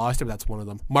if I lost it, but that's one of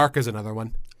them. Mark is another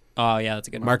one. Oh yeah, that's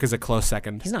a good one. Mark is a close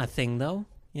second. He's not a thing though.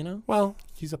 You know, Well,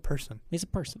 He's a person. he's a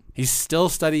person. he's still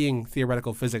studying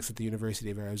theoretical physics at the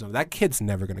University of Arizona. That kid's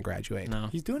never going to graduate. No,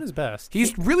 He's doing his best.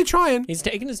 He's really trying. he's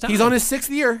taking his time. He's on his 6th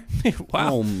year.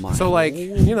 wow. Oh my. So like,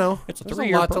 you know, It's a There's a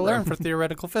 3-year lot to program. learn for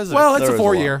theoretical physics. well, it's There a is a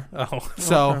 4-year. oh.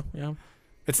 So Yeah.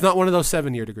 it's not one of those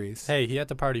 7-year degrees. Hey, he had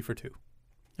to party for 2.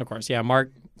 Of course. Yeah.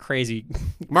 Mark, crazy.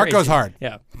 Mark crazy. goes hard.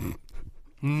 Yeah.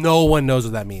 No one knows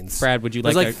what that means. Brad, would you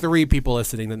There's like? like 3 people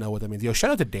listening that know what that means. Yo,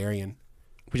 shout out to Darian.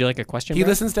 Would you like a question? He Brad?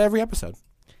 listens to every episode.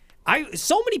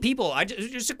 So many people.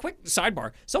 Just a quick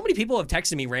sidebar. So many people have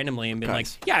texted me randomly and been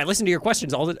Guys. like, "Yeah, I listen to your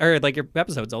questions or like your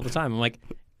episodes all the time." I'm like,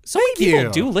 so many Thank people you.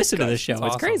 do listen to Guys, this show. it's It's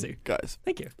awesome. crazy. Guys,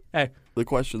 Thank you. Hey, the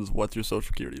question's what's your social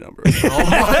security number?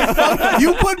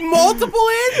 You put multiple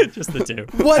in? just the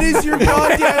 2. What is your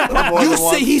goddamn? More You than say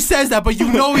one. he says that, but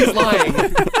you know he's lying.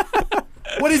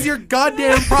 What is your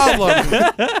goddamn problem?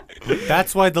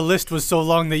 That's why the list was so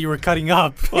long that you were cutting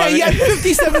up. Yeah, he had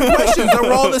 57 questions that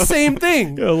were all the same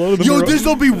thing. Yo, this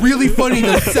will be really funny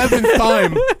the 7th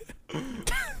time.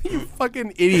 You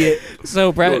fucking idiot.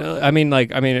 So, Brad,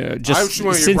 just just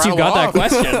want you to since you rattle got that off.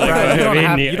 question, like, Right,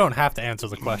 I mean, you don't have to answer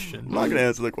the question. I'm not gonna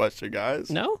answer the question, guys.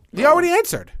 No, He already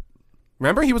answered.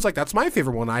 Remember, he was like, "That's my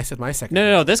favorite one." I said my second.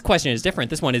 no. This question is different.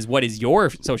 This one is, what is your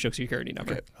social security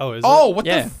number? Oh, is Oh, it? what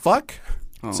Yeah. the fuck?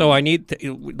 Oh. So I need,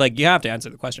 you have to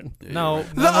answer the question. No.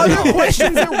 The other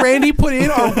questions that Randy put in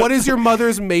are: what is your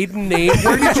mother's maiden name?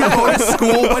 Where did you go to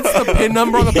school? What's the PIN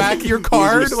number on the back of your Who's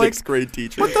card? your Like, 6th grade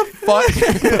teacher? what the fuck?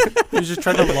 He was just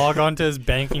trying to log on to his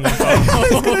banking info.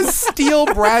 He's gonna steal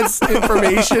Brad's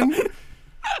information.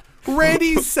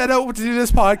 Randy set out to do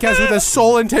this podcast with the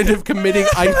sole intent of committing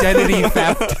identity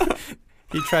theft.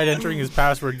 He tried entering his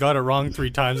password, got it wrong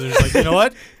 3 times, and was like, you know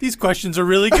what? These questions are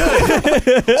really good.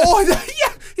 Oh, yeah.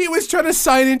 He was trying to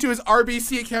sign into his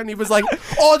RBC account, and he was like,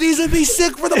 "Oh, these would be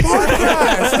sick for the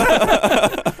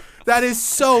podcast." That is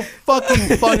so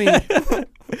fucking funny.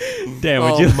 Damn,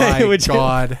 Oh my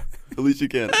god. At least you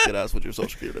can't get asked what your social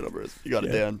security number is. You got it,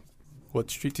 Dan. What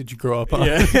street did you grow up on?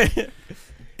 Yeah.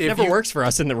 If Never you, works for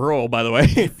us in the rural, by the way.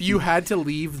 if you had to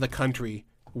leave the country,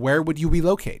 where would you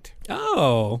relocate?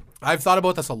 Oh. I've thought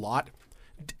about this a lot.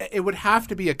 It would have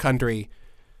to be a country,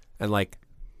 and like,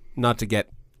 not to get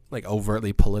like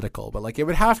overtly political, but like it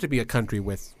would have to be a country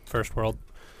with, First world.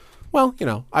 well, you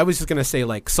know, I was just gonna say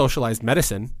like socialized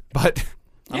medicine, but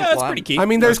Yeah, that's Why? pretty key. I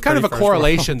mean, there's That's kind of a pretty first world.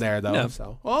 correlation there, though. Yeah.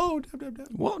 So, Well,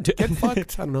 get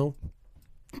fucked. I don't know.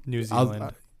 New I'll-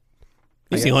 Zealand.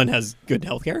 New Zealand has good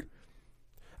healthcare.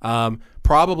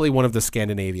 Probably one of the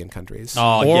Scandinavian countries.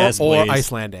 Oh, or, yes, or please.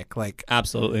 Icelandic, like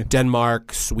Absolutely.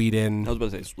 Denmark, Sweden. I was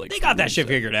about to say, like, They got that shit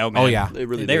figured out, man. Oh yeah, They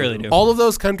really They do. really do. all of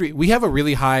those countries. We have a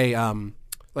really high,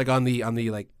 like on the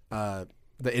like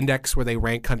the index where they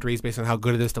rank countries based on how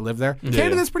good it is to live there.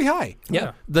 Canada's pretty high.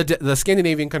 Yeah. The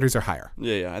Scandinavian countries are higher,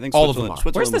 Yeah. I think All of them Switzerland, are.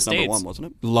 Switzerland Where's the was number States? 1, wasn't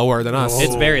it? lower than us. Whoa.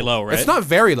 It's very low, right? It's not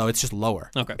very low. It's just lower.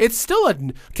 Okay. It's still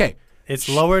okay. It's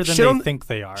lower than shit they on- think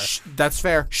they are. That's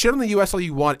fair. Shit on the U.S. all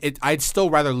you want. I'd still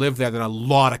rather live there than a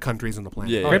lot of countries on the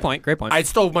planet. Yeah. Great point. Great point. I'd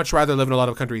still much rather live in a lot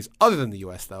of countries other than the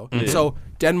U.S. though. So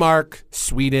Denmark,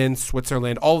 Sweden,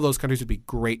 Switzerland, all of those countries would be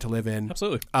great to live in.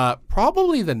 Absolutely.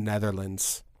 Probably the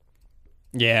Netherlands.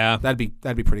 Yeah. That'd be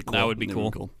pretty cool. That would be They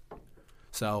cool. were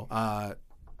So,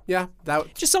 yeah,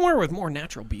 that Just somewhere with more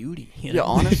natural beauty. You know? Yeah,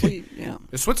 honestly, yeah.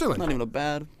 Swetzerland. Not even a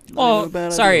bad. Oh,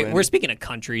 sorry. idea, We're Randy. speaking of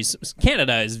countries.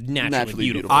 Canada is naturally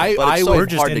beautiful. I- but it's I so would- We're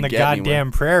just hard in to the get anywhere.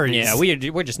 goddamn prairies. Yeah,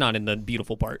 we're just not in the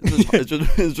beautiful part.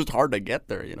 It's just hard to get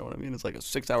there. You know what I mean? It's like a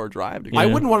 6-hour drive. To get I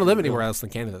there. wouldn't want to live anywhere else than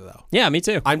Canada though. Yeah, me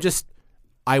too.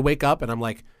 I wake up and I'm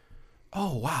like,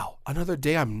 oh wow, another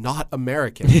day I'm not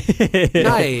American.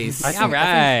 Nice. I think,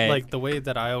 right. like the way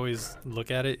that I always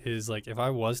look at it is like if I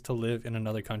was to live in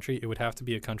another country, it would have to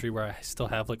be a country where I still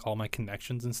have like all my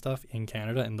connections and stuff in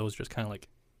Canada, and those just kind of like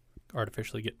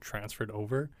artificially get transferred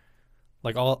over.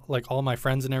 Like all my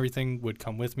friends and everything would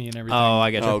come with me and everything. Oh,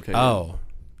 I get you. Oh, okay. Oh,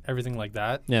 Everything like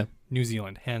that. Yeah, New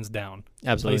Zealand, hands down.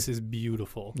 absolutely. Place is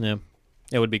beautiful, Yeah,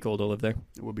 it would be cool to live there.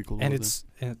 It would be cool. to and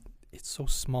live it's so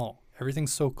small.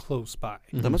 Everything's so close by.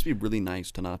 there. That must be really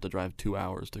nice to not have to drive 2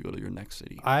 hours to go to your next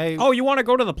city. Oh, you want to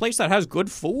go to the place that has good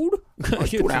food?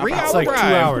 3 hour It's like 2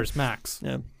 drive. hours max.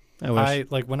 Yeah, I wish. I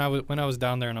like when I was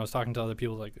down there and I was talking to other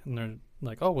people like, and they're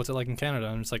like, oh, what's it like in Canada?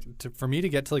 And it's like for me to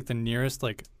get to like the nearest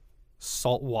like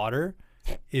salt water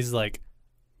is like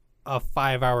a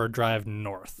 5-hour drive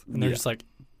north, and they're Yeah. just like,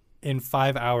 in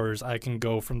 5 hours I can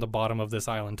go from the bottom of this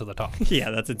island to the top.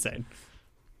 Yeah, that's insane.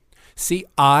 see,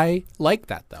 I like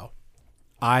that though.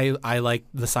 I like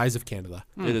the size of Canada.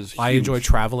 It is. I huge. enjoy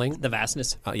traveling. The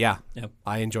vastness. Yeah, Yeah.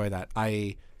 I enjoy that.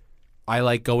 I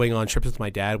like going on trips with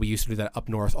my dad. We used to do that up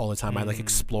north all the time. I like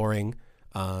exploring.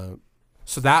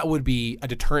 So that would be a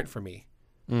deterrent for me.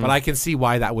 But I can see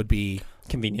why that would be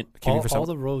Convenient. convenient for all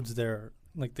someone. the roads there,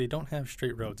 like they don't have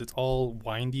straight roads. It's all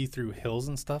windy through hills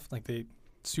and stuff. Like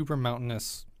super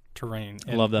mountainous terrain.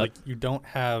 I And, love that. Like you don't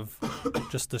have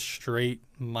just the straight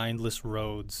mindless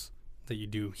roads that you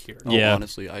do here. Oh, Yeah.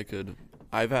 honestly,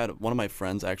 I've had one of my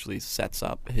friends actually sets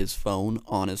up his phone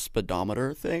on his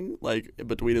speedometer thing, like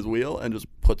between his wheel, and just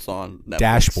puts on Netflix.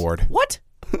 Dashboard. What?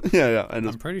 yeah, and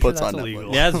I'm just pretty sure puts that's on illegal.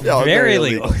 Netflix. Yeah, it's Yeah, very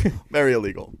illegal. Very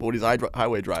illegal. But when he's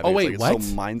highway driving, Oh, wait, it's like what? it's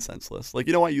so mind senseless. Like,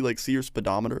 you know why you like see your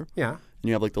speedometer Yeah, and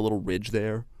you have like the little ridge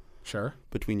there sure.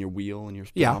 between your wheel and your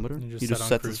Yeah. speedometer? You just He set just on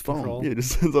sets cruise his phone. control? Yeah, he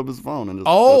just sets up his phone and just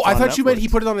Oh, puts I on thought you meant he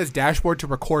Netflix. put it on his dashboard to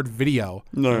record video.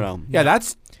 No. Yeah,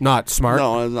 that's not smart.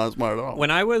 No, it's not smart at all.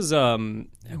 When I was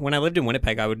when I lived in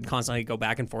Winnipeg, I would constantly go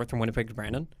back and forth from Winnipeg to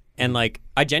Brandon, and like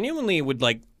I genuinely would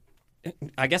like.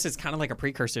 I guess it's kind of like a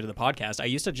precursor to the podcast. I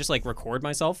used to just like record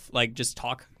myself, like just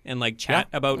talk and like chat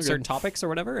about certain topics or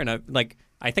whatever. And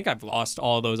I think I've lost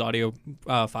all those audio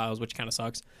files, which kind of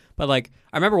sucks. But like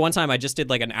I remember one time I just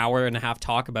did like an hour and a half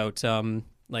talk about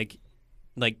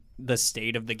like the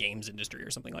state of the games industry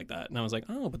or something like that. And I was like,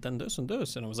 oh, but then this and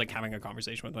this, and I was like having a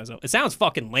conversation with myself. It sounds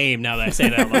fucking lame now that I say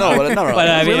that. out loud. No, but But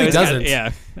I It mean, really was kinda- doesn't.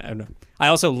 yeah, I don't know. I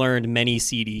also learned many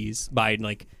CDs by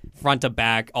like front to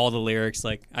back, all the lyrics.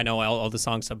 Like I know all the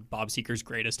songs of Bob Seger's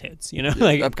greatest hits. You know,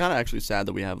 like I'm kind of actually sad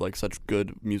that we have like such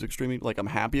good music streaming. Like I'm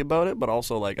happy about it, but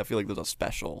also like I feel like there's a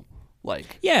special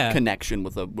like Yeah. connection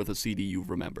with a CD you've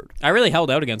remembered. I really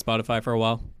held out against Spotify for a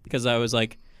while because I was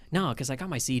like, no, because I got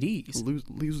my CDs. Lose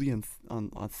the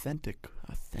authentic.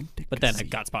 But then I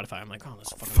got Spotify. I'm like, oh, this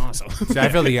is fucking awesome. See, I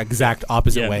feel the exact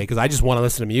opposite Yeah. way because I just want to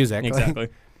listen to music. Exactly.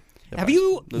 Yeah, Have but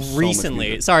you there's so much recently?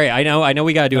 music. Sorry, I know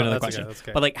we gotta do No, another that's question. okay, that's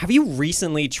okay. But like, have you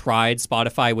recently tried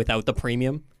Spotify without the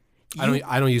premium?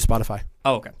 I don't use Spotify.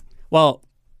 Oh, okay. Well,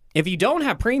 if you don't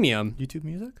have premium, YouTube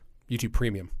Music? YouTube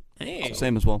Premium. hey,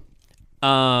 Same as well.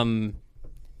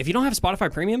 if you don't have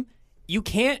Spotify Premium, you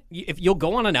can't. If you'll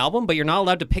go on an album, but you're not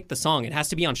allowed to pick the song. It has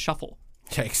to be on shuffle.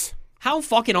 Yikes. How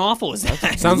fucking awful is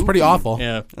that? Sounds pretty awful.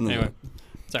 Yeah. And then- Anyway,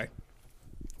 sorry.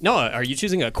 Noah, are you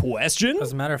choosing a question?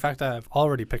 As a matter of fact, I've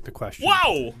already picked a question.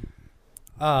 Wow.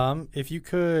 If you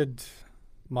could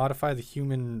modify the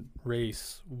human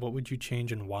race, what would you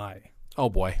change and why? Oh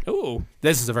boy, Ooh,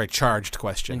 this is a very charged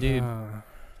question. dude.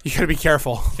 You gotta be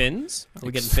careful. Fins? Are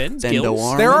we getting fins? Extendo Gills?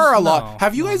 arms? There are a No, lot.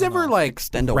 Have you guys no, ever no. like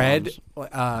Extendo read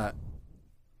arms.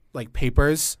 like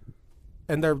papers,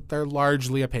 and they're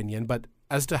largely opinion, but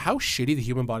as to how shitty the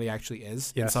human body actually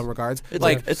is in Yes. some regards, It's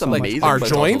like it's like amazing. our but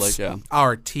it's also, joints, like, yeah.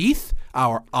 our teeth,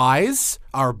 our eyes,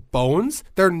 our bones,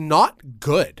 they're not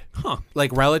good. Huh.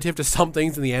 Like relative to some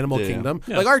things in the animal Yeah. kingdom,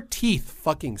 Yeah. like our teeth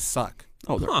fucking suck.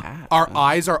 Oh, they're Huh. ass, Our man.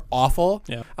 eyes are awful.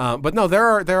 Yeah. But no, there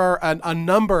are a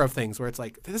number of things where it's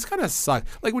like this kind of sucks.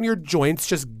 Like when your joints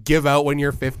just give out when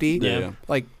you're 50. Yeah.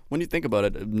 Like When you think about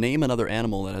it, name another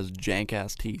animal that has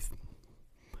jank-ass teeth.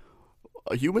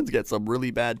 Humans get some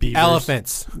really bad teeth.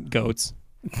 Elephants. Goats.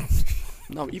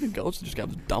 No, even goats just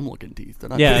got dumb-looking teeth. They're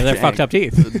not Yeah, just they're jank. fucked up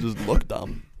teeth. They just look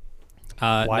dumb.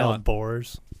 Wild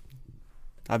boars.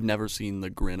 I've never seen the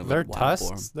grin of Their a wild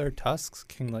boar. tusks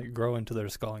can like grow into their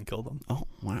skull and kill them. Oh,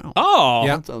 wow. Oh.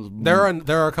 Yeah. That sounds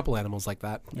There are a couple animals like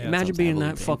that. Yeah, Imagine sounds being heavily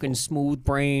that painful. fucking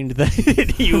smooth-brained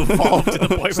that you evolved to the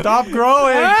point where Stop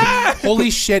growing. Holy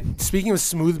shit! Speaking of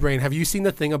smooth brain, have you seen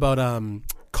the thing about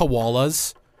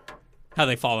koalas? how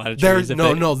they fall out of They're trees. if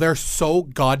no, they- no, they're so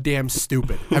goddamn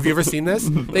stupid. Have you ever seen this?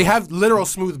 They have literal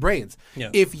smooth brains. Yeah.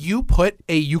 If you put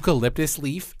a eucalyptus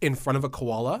leaf in front of a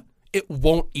koala, it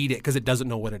won't eat it because it doesn't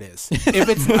know what it is. If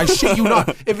it's, I shit you not,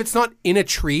 if it's not in a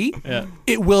tree,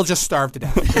 it will just starve to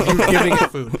death if you're giving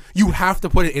it food. You have to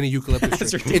put it in a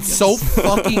eucalyptus tree. It's so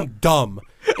fucking dumb.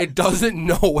 It doesn't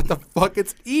know what the fuck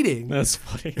it's eating. That's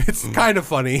funny. It's kind of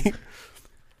funny.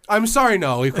 I'm sorry,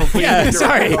 no. We completely Yeah, did it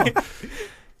sorry.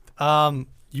 wrong.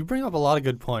 You bring up a lot of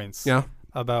good points. Yeah.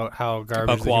 About how garbage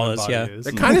About the human koalas, body yeah. is.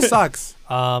 It kind of sucks.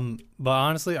 But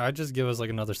honestly, I'd just give us like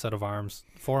another set of arms.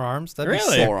 4 arms. That'd Really?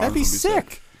 be sick. Four That'd arms be would be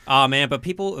sick. Oh man, but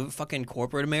people, fucking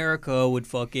corporate America would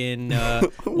fucking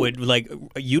would like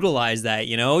utilize that.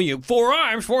 You know, 4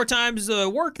 arms, 4 times the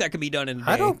work that could be done in a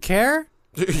day. I don't care.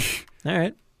 All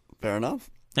right, Fair enough.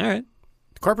 all right.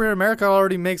 Corporate America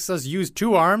already makes us use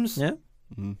 2 arms. Yeah,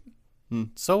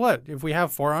 So what? If we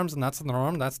have 4 arms and that's the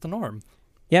norm, that's the norm.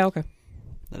 yeah. Okay.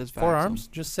 That is 4 arms,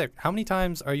 just sick. How many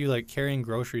times are you like carrying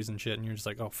groceries and shit, and you're just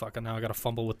like, oh fuck, now I gotta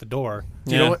fumble with the door.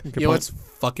 You know what? You know what's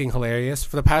fucking hilarious?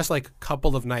 For the past like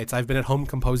couple of nights, I've been at home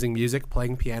composing music,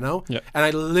 playing piano, Yeah. and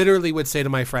I literally would say to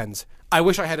my friends, "I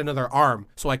wish I had another arm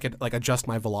so I could like adjust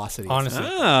my velocity." Honestly,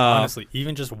 Oh. honestly,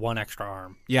 even just 1 extra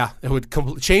arm, Yeah, it would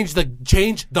change the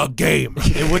game.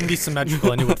 it wouldn't be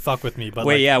symmetrical and it would fuck with me. But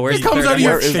Wait, like, yeah. Where's It the comes third out of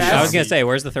your arm? chest. I was gonna say,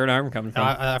 where's the third arm coming from?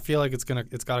 I feel like it's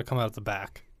got to come out the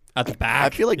back. At the I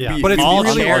back. feel like Yeah. we, But it's All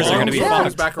really chairs are long. gonna be Yeah.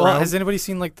 fucked. Back Well, around. has anybody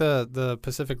seen like the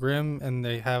Pacific Rim and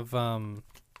they have Are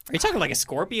you talking like a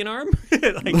scorpion arm?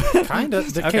 like, kind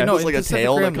of Okay. no It's in like a Pacific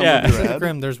tail that Rim, comes Yeah. up your Pacific head.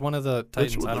 Rim, there's one of the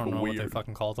Titans. would I don't look know what they weird.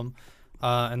 fucking call them.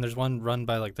 And there's one run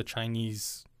by like the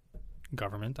Chinese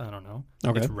government. I don't know.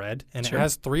 Okay. It's red and Sure. it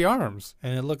has 3 arms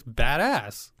and it looks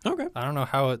badass. okay. I don't know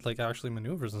how it like actually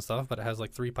maneuvers and stuff, but it has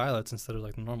like 3 pilots instead of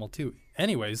like the normal 2.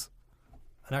 Anyways,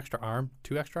 an extra arm,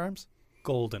 2 extra arms,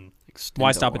 golden. extendo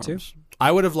Why stop at 2? arms.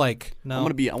 I would have like, No, I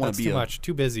wanna be that's too much.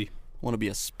 Too busy. I want to be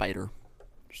a spider.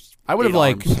 I would have 8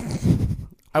 like, arms.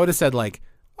 I would have said like,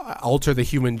 alter the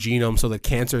human genome so that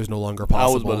cancer is no longer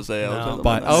possible. I was about to say. I was No. talking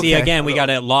But, about that. okay. See, again, we got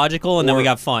it logical, and then we Or-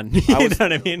 got fun. You know I was-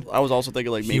 what I mean? I was also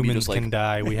thinking like maybe Humans just like can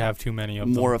die. We have too many of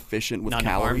more them. efficient with Not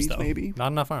enough arms, calories, though. maybe.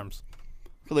 Not enough arms.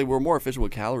 Because like we're more efficient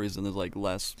with calories, and there's like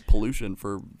less pollution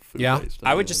for food Yeah. waste.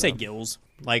 I would just say gills.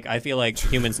 Like, I feel like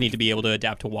humans need to be able to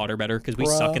adapt to water better because we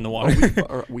suck in the Oh,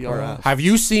 water. we are ass. Have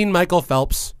you seen Michael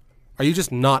Phelps? Are you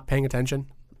just not paying attention?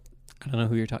 I don't know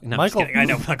who you're talking. No, Michael- I'm just kidding.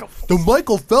 I know Michael. The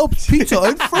Michael Phelps Pizza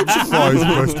and French Fries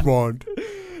restaurant.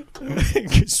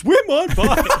 Swim on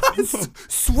by.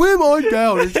 Swim on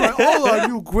down and try all our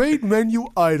new great menu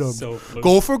items. So funny.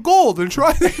 Go for gold and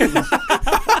try.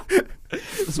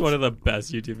 It's one of the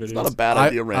best YouTube videos. It's not a bad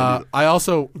idea, Randy. I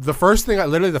also the first thing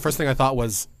I thought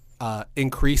was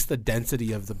increase the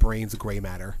density of the brain's gray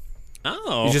matter.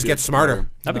 Oh, You just get smarter.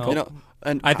 that'd be No. cool. You know,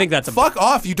 and I think that's a Fuck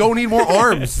off! You don't need more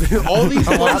arms. All these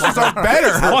questions are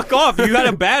better. fuck off. You got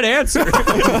a bad answer.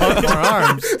 More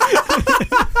arms.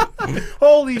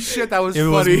 Holy shit, that was It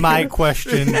funny. was my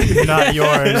question, not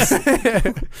yours.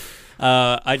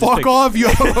 I just Fuck picked- off! You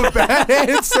have a bad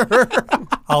answer.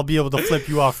 I'll be able to flip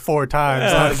you off 4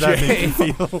 times. How does that make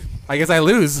you feel? I guess I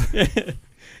lose.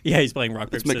 Yeah, he's playing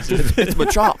rock paper it's, scissors. it's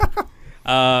Machop.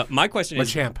 My question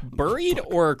is: Machamp. buried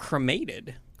or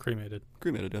cremated? Cremated.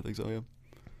 Cremated, I think so.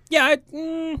 Yeah.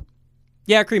 Yeah,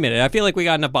 yeah, cremated. I feel like we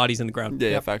got enough bodies in the ground.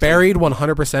 Yeah. Facts. Buried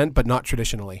 100%, but not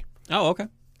traditionally. Oh, okay.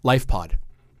 Life Pod,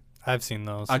 I've seen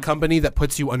those. a company that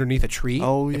puts you underneath a tree.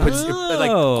 Oh, It yeah. puts, it,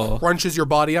 Oh. like crunches your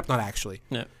body up. Not actually.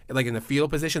 No. Like in the fetal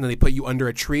position, then they put you under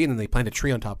a tree, and then they plant a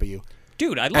tree on top of you,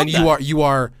 Dude, I love and that. you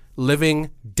are living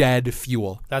dead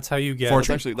fuel. That's how you get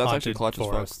Fortune. That's actually haunted clutch as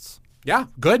fuck. forests. Yeah,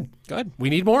 good. Good. We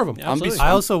need more of them. Absolutely.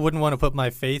 I also wouldn't want to put my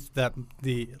faith that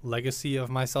the legacy of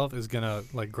myself is gonna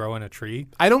like grow in a tree.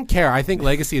 I don't care. I think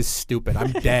legacy is stupid.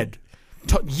 I'm dead.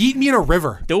 Yeet me in a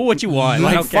river. Do what you want. I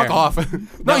Like, don't fuck care.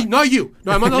 off. Not you.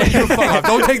 No, I'm not letting you fuck off.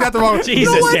 Don't take that the wrong way.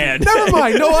 Jesus, you know what? Dan. Never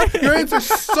mind. You know what? Your answer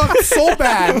sucked so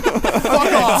bad.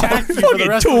 Fuck off. For the Fucking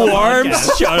rest of 2 the arms.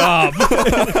 podcast. Shut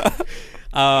up.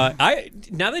 I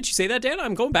now that you say that, Dan,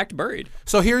 I'm going back to Buried.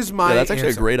 So here's my Yeah, that's actually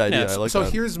answer. a great idea. Yeah, I like So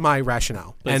that. here's my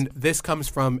rationale, Please. and this comes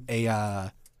from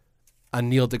a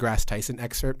Neil deGrasse Tyson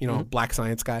excerpt. You know, black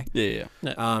science guy. Yeah.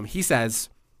 He says,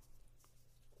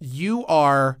 "You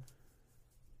are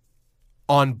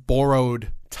on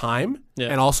borrowed time Yeah.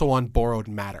 and also on borrowed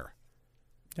matter.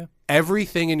 Yeah.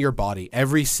 Everything in your body,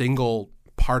 every single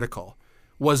particle,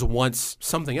 was once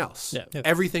something else. Yeah. Yeah.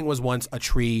 Everything was once a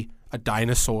tree, a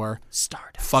dinosaur,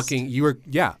 Stardust. fucking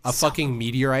fucking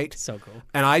meteorite." So cool.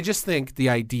 And I just think the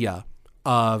idea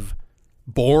of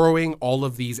borrowing all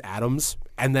of these atoms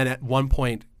and then at one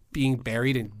point being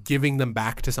buried and giving them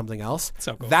back to something else,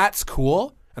 So cool. that's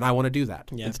cool, and I want to do that.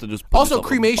 Yeah. Instead of just put Also, yourself in a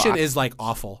cremation box. is like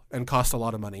awful and costs a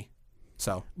lot of money.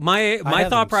 So My have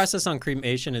thought those. process on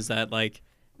cremation is that like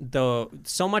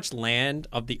so much land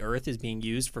of the earth is being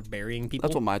used for burying people.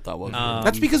 That's what my thought was.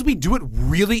 that's because we do it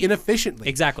really inefficiently.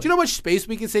 Exactly. Do you know how much space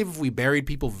we could save if we buried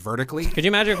people vertically? Could you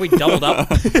imagine if we doubled up?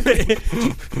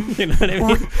 You know what I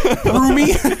mean?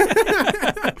 Roomy.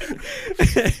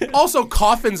 Also,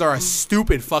 coffins are a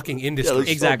stupid fucking Yeah, industry. they're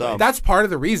so Exactly. dumb. That's part of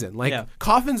the reason. Like, Yeah.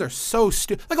 coffins are so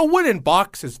stupid. Like, a wooden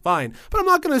box is fine, but I'm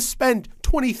not going to spend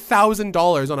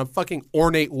 $20,000 on a fucking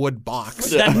ornate wood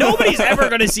box. That nobody's ever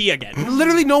going to see again.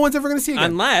 Literally, no one's ever going to see it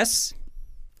again. Unless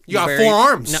You got bury- 4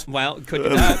 arms. No, well, could do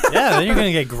that. Yeah, then you're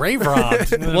gonna get grave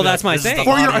robbed. Well, that's my This is the thing.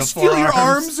 Or body you're of steal 4 your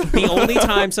arms. The only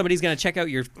time somebody's going to check out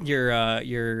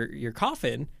your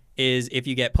coffin is if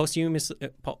you get posthumously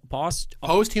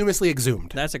Posthumously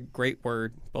exhumed. That's a great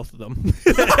word, both of them. What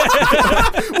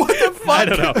the fuck? I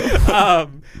don't know.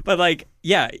 But like,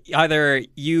 yeah, either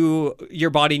your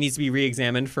body needs to be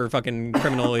re-examined for fucking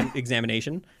criminal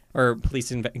examination or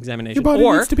police examination, Your body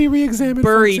or needs to be re-examined. for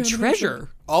buried examination. treasure.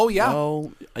 Oh, yeah.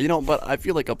 Oh, but I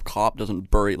feel like a cop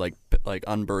doesn't bury like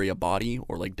unbury a body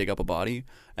or like dig up a body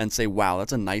and say, "Wow,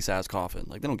 that's a nice ass coffin."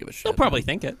 Like they don't give a shit. They'll probably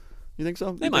think it. You think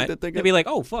so? They might. They'd be like,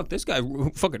 "Oh fuck, this guy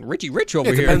fucking Richie Rich over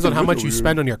It here." depends on how much you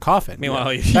spend on your coffin. Meanwhile,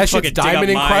 if that you shit's fucking dig up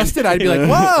diamond mine- encrusted, I'd be like, I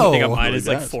whoa. think mine is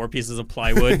like Yes. 4 pieces of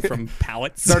plywood from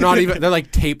pallets. They're not even, they're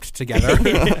like taped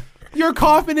together. Your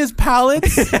coffin is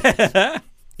pallets.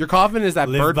 Your coffin is that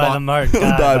Live bird by the box. mark.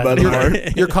 Die by the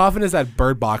mark. Your coffin is that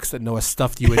bird box that Noah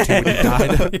stuffed you into when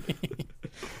you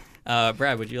died.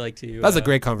 Brad, would you like to? That was a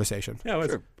great conversation. Yeah, it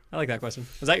was. I like that question.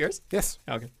 Was that yours? Yes.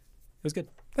 Oh, okay, it was good.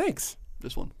 Thanks.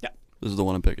 This one. Yeah. This is the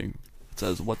one I'm picking. It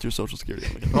says, "What's your social security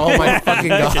number?" Oh my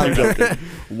fucking I'm god. joking.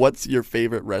 What's your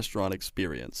favorite restaurant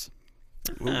experience?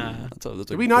 That's a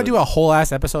Did we not do a whole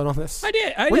ass episode on this? I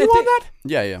did. Were you on that?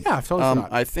 Yeah. Yeah, I've totally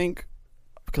forgot. I think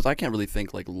because I can't really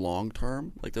think like long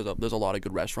term. Like there's a lot of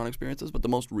good restaurant experiences, but the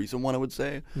most recent one I would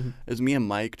say is me and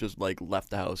Mike just like left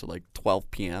the house at like 12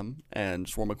 p.m. and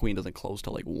Swarm McQueen doesn't close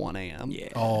till like 1 a.m. Yeah.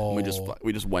 Oh. And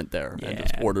we just went there and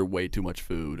just Yeah. ordered way too much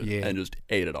food Yeah. and just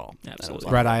ate it all. And it was Absolutely. awesome.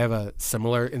 Brad, I have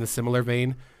in a similar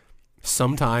vein.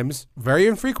 Sometimes, very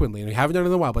infrequently, and we haven't done it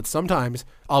in a while, but sometimes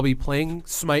I'll be playing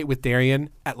Smite with Darian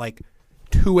at like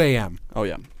 2 a.m. Oh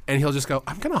yeah. and he'll just go,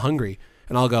 "I'm kind of hungry,"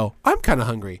 and I'll go, "I'm kind of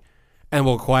hungry," and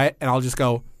we'll quiet, and I'll just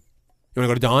go, "You want to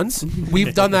go to Don's?"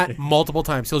 We've done that multiple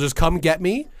times. He'll just come get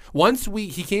me. Once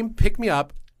he came pick me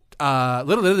up.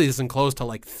 Little Italy's doesn't close till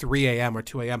like 3 a.m. or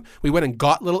 2 a.m. We went and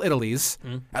got Little Italy's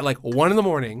at like 1 in the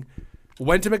morning.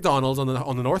 Went to McDonald's on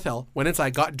the North Hill. Went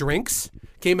inside, got drinks,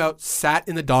 came out, sat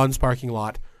in the Don's parking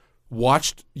lot,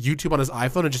 watched YouTube on his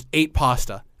iPhone, and just ate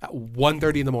pasta at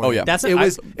 1:30 in the morning. Oh, yeah. That's it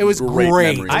was great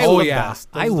great. memories. I Oh love yeah,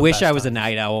 I wish I was a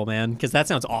night owl, man, because that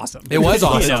sounds awesome. It was It's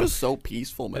awesome. just so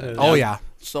peaceful, man. Oh yeah,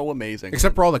 So amazing.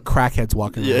 except for all the crackheads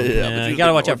walking yeah, around. yeah, Yeah, but you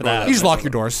gotta watch out for that. You just lock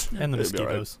your doors. And the It'd be all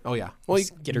right. mosquitoes. Oh yeah. Well, you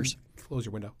Skitters. close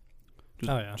your window.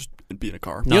 Oh yeah. And be in a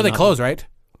car. You know they no. close, right?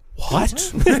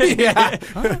 What? yeah.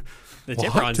 The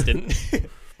Tiburons didn't.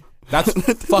 That's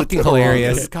fucking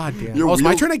hilarious. God damn. Your Oh, it's my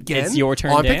wheel- turn again? It's your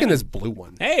turn, Oh, I'm picking Dan. this blue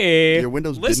one. Hey, Your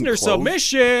windows didn't listener close?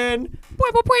 submission.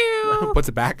 Puts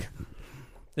it back.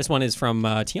 This one is from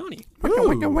Tiani.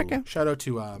 Ooh. Shout out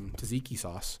to Tzatziki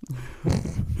sauce.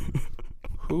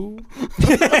 Who?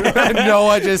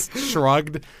 Noah just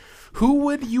shrugged. Who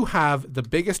would you have the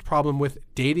biggest problem with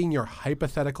dating your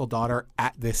hypothetical daughter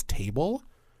at this table?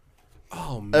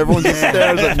 Oh man. Everyone just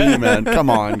stares at me, man. Come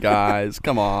on, guys.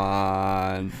 Come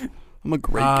on. I'm a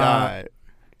great guy.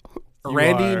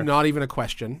 Randy, are- not even a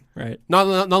question. Right.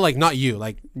 Not you.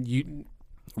 Like you.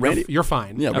 Randy- You're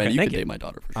fine. Yeah, Okay, Randy, you thank could you. date my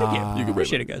daughter for sure. Thank you. You could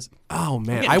Appreciate it, guys. Oh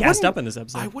man, I I gassed wouldn't. up in this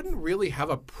episode. I wouldn't really have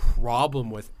a problem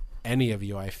with any of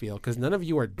you. I feel because none of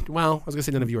you are. Well, I was gonna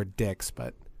say none of you are dicks,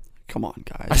 but Come on,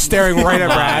 guys. I'm staring right at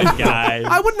Brad. guys.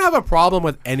 I wouldn't have a problem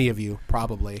with any of you.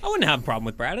 Probably. I wouldn't have a problem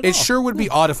with Brad at It all. sure would be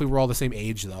odd if we were all the same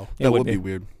age, though. It that would would be be.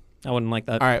 weird. I wouldn't like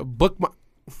that. All right,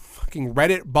 fucking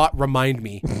Reddit bot remind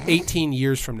me 18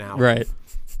 years from now. Right.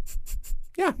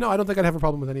 Yeah, no, I don't think I'd have a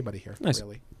problem with anybody here. Nice.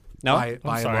 Really. No. By I'm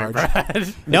and sorry, large.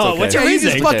 Brad. No. okay. What's Yeah, your you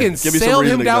reason? just fucking Give me some sailed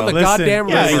him reason to down go. the Listen, goddamn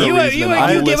Yeah, river. you I'm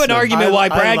give an listening. argument why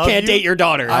Brad love can't you. date your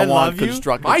daughter. I I love want you.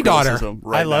 constructive My daughter. criticism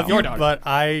right I love now. you, daughter. but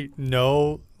I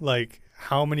know like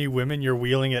how many women you're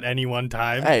wheeling at any one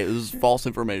time. Hey, this is false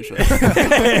information.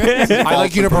 I'd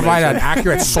like you to provide an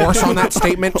accurate source on that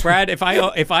statement. Brad, if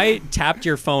I tapped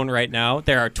your phone right now,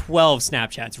 there are 12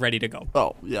 Snapchats ready to go.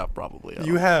 Oh, yeah, probably.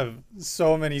 You have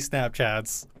so many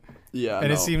Snapchats, yeah, and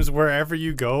no. it seems wherever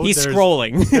you go, He's there's,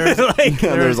 scrolling. Like,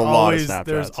 There's a lot of always,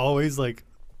 There's Snapchats. always like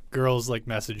girls like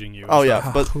messaging you. and Oh stuff.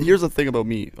 yeah, but here's the thing about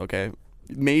me, okay?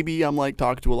 Maybe I'm like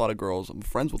talking to a lot of girls. I'm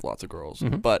friends with lots of girls.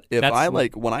 But if That's I what-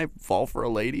 like when I fall for a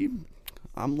lady,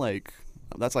 I'm like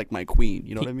that's like my queen.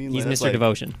 You know what I mean? He's Like, Mr. that's like,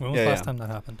 Devotion. When was Yeah, the last yeah. time that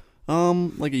happened?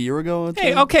 Like a year ago. I'd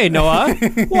Hey, say. okay, Noah.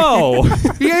 Whoa.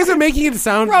 You guys are making it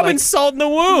sound Rubbing like, salt in the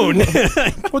wound.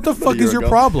 what the fuck year is your ago.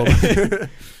 problem?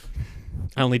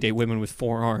 I only date women with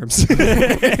 4 arms. Trying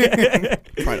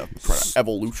to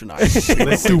evolutionize.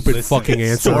 Stupid fucking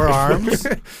answer.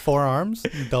 Forearms,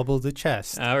 double the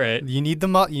chest. All right. You need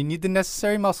the you need the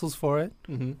necessary muscles for it.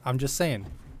 I'm just saying,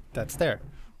 that's there.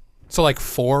 So like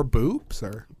 4 boobs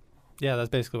or? Yeah, that's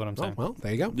basically what I'm Oh, saying. well,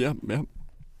 there you go. yeah.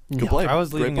 Good play. I was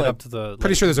Great leaving it play. up to the.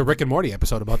 Pretty sure there's a Rick and Morty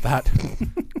episode about that.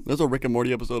 There's a Rick and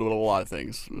Morty episode about a lot of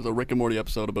things. There's a Rick and Morty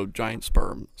episode about giant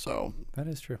sperm. So That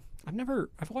is true.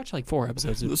 I've watched like 4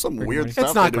 episodes. there's some Rick and weird Morty. stuff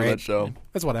It's not they do in great. that show.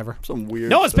 It's whatever. Some weird.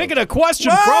 Noah's stuff. picking a question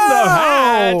from the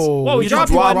hat. Whoa, You he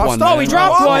just dropped dropped one. one, Oh, he man.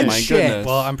 dropped Oh, one. my Shit. goodness.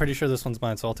 Well, I'm pretty sure this one's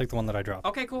mine, so I'll take the one that I dropped.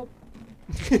 Okay, cool.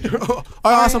 Oh,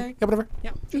 awesome. Alright. Yeah, whatever.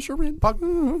 Yeah, sure, man. Pug.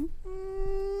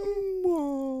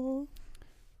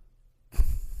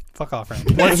 Fuck off,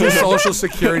 Randy. What's your social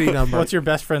security number? What's your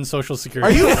best friend's social Are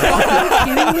security? you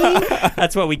fucking kidding me?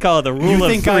 That's what we call the rule You of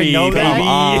think I 3, know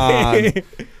that? baby.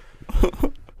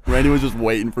 Randy was just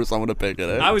waiting for someone to pick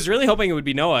it. I was really hoping it would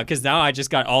be Noah because now I just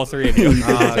got all 3 of you.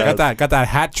 Got that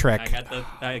hat trick.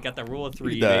 I got the rule of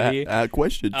 3, the baby.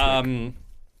 question. trick.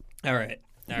 All right.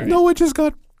 No, it just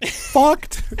got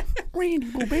fucked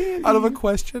Randy, go back. out of a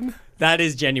question. That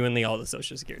is genuinely all the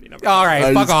social security number. All right,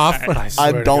 I fuck just- off. All right.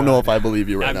 I don't know if I believe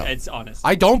you right now. It's honest.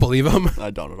 I don't believe him.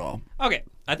 I don't at all. Okay,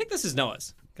 I think this is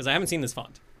Noah's because I haven't seen this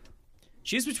font.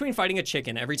 Choose between fighting a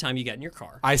chicken every time you get in your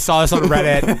car I saw this on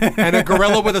Reddit. And a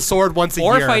gorilla with a sword once a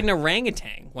or year. fighting an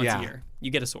orangutan once Yeah. a year.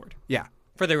 You get a sword. Yeah.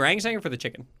 For the orangutan or for the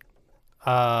chicken?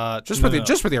 Just for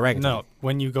the orangutan. No,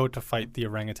 when you go to fight the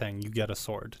orangutan, you get a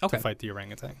sword Okay. to fight the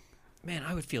orangutan. Man,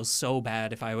 I would feel so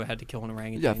bad if I had to kill an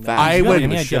orangutan. Yeah, That- fat. I You have would- any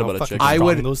give a idea shit how about a fucking chicken. I strong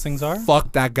would those things are?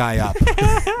 Fuck that guy up.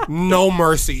 No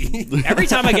mercy. Every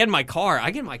time I get in my car, I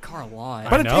get in my car a lot.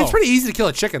 But know. it's pretty easy to kill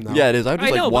a chicken, though. Yeah, it is. I would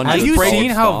just I know, like but one. have Have just you solid seen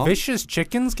how stomp. vicious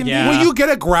chickens can Yeah. be? When you get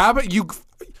a grab it,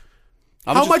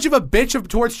 I'm how just- much of a bitch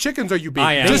towards chickens are you being?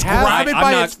 I am. Just They have- grab it I'm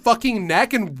by not- its fucking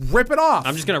neck and rip it off.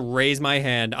 I'm just gonna raise my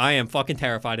hand. I am fucking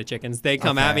terrified of chickens. They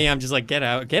come at Okay. me. I'm just like, get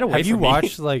out, get away Have you from me.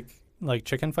 watched like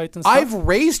chicken fights and stuff? I've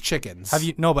raised chickens. Have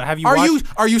you? No, but have you? Are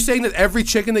watched, you saying that every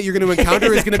chicken that you're going to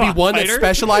encounter is going to be one that cockfighter?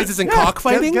 specializes in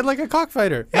cockfighting? Get like a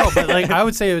cockfighter. No, but like I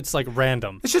would say it's like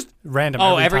random. It's just Random.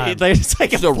 Oh, every time. it's like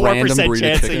a Just a random 4% breed of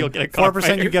chance that chicken. you'll get a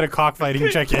 4% you cockfighter. get a cockfighting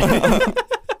chicken.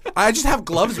 I just have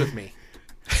gloves with me.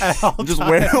 At all Just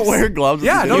times. wear gloves.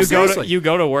 Yeah, if no, you You do. go, seriously. you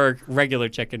go to work, regular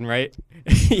chicken, right?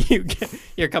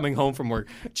 You're coming home from work,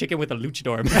 chicken with a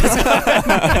luchador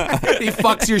mask. He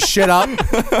fucks your shit up.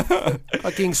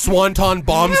 Fucking Swanton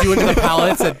bombs you into the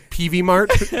pallets at PV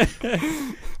Mart.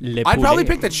 I'd probably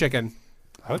pick the chicken.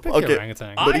 I would pick Okay. the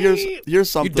orangutan. But here's You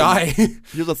something. die.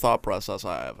 Here's a thought process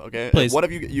I have. Okay. Please. What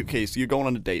if you? Okay, so you're going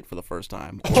on a date for the first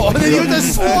time. Oh, then you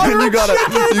just slaughter you a gotta,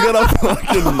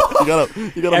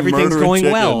 chicken. you gotta Everything's murder a going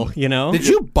chicken. well, you know? Did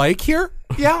you bike here?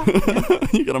 Yeah.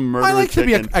 You gotta murder I like a to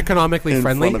be chicken economically in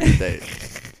friendly. front of your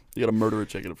date. You gotta murder a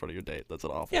chicken in front of your date. That's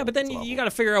an awful. Yeah, but then that's you awful. got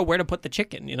to figure out where to put the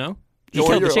chicken, you know? You Or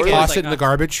kill the you're- or chicken. you're- it's Toss it in the like,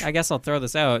 garbage. I guess I'll throw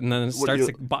this out, and then it starts.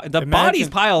 you- The Imagine bodies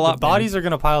pile up. The bodies man. are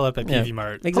gonna pile up at Yeah. PV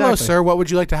Mart. Exactly. Hello, sir. What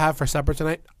would you like to have for supper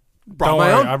tonight? Brought Don't my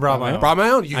worry, own. I brought my own. Brought my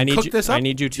own. You I need cook you. this up. I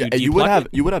need you to. Yeah, you would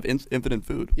depulk have it. infinite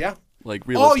food. Yeah. Like Oh,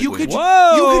 realistically. you could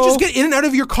Whoa. just get in and out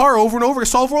of your car over and over to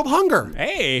solve world hunger,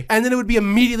 Hey. and then it would be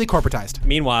immediately corporatized.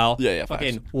 Meanwhile, Yeah,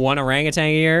 fucking facts. one orangutan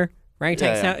a year. Orangutans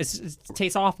Yeah, yeah. it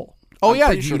tastes awful. Oh I'm yeah,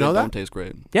 pretty did sure you know they that? Don't taste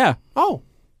great. Yeah. Oh,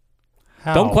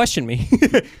 How? Don't question me.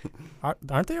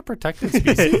 Aren't they a protected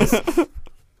species?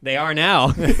 They are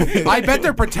now. I bet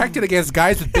they're protected against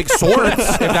guys with big swords.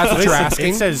 If that's what you're Listen,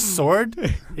 asking. it says sword.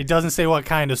 It doesn't say what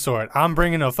kind of sword. I'm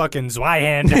bringing a fucking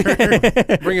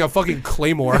Zweihander. Bring a fucking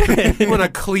claymore. I'm gonna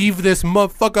cleave this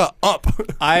motherfucker up.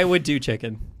 I would do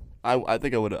chicken. I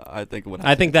think it would. I think it would.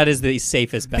 I think that is the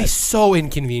safest It'd be bet. so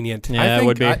inconvenient. Yeah, it think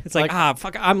would be. I- It's like, like-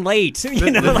 fuck, I'm late. You The,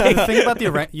 know, the like, thing about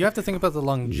you have to think about the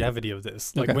longevity of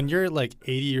this. Like Okay. when you're like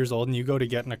 80 years old and you go to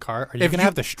get in a car, are you If gonna you-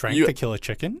 have the strength you- to kill a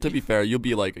chicken? To be fair, you'll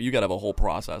be like, you gotta have a whole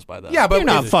process by then. Yeah, but you're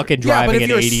not fucking yeah, but driving if at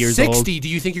you're 80 years 60, old. do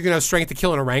you think you're gonna have strength to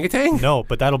kill an orangutan? No,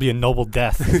 but that'll be a noble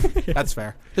death. That's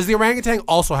fair. Does the orangutan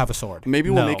also have a sword? maybe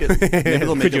we'll No. make it. Maybe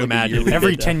they'll make Could it you like a imagine? yearly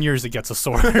Every thing. 10 years it gets a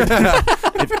sword.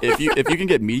 if you can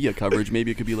get media coverage,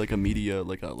 maybe it could be like a media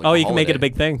like a. Like Oh, a you can make it a holiday.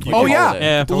 big thing. You Oh can yeah, holiday.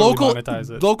 Yeah. Totally local monetize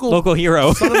it. Local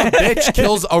hero. son of a bitch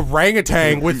kills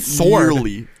orangutan with sword.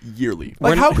 Yearly.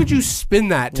 Like, how could you spin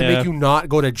that to Yeah. make you not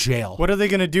go to jail? What are they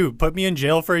gonna do? Put me in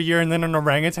jail for a year and then an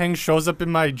orangutan shows up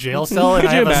in my jail cell and Could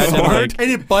I you have a imagine, sword? like-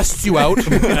 And it busts you out.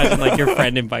 Imagine like your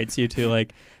friend invites you to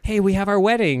like, hey, we have our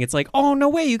wedding. It's like, oh no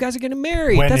way, you guys are getting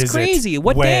married. When That's is it? crazy.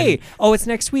 What When? day? Oh, it's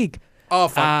next week. Oh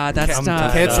fuck! That's Can't-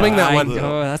 not. can't swing that I- one.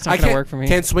 oh, that's I not gonna can't work for me.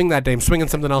 Can't swing that day. I'm swinging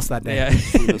something else that day. Yeah.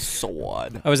 With a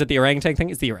sword. Oh, is it the orangutan thing?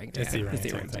 It's the orangutan. It's the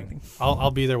orangutan orangutan thing.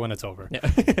 I'll be there when it's over. Yeah.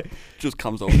 Just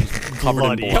comes over just covered in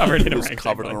Bloody. blood. Covered in Just orangutan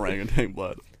covered in blood. orangutan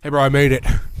blood. Hey, bro, I made it.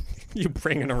 You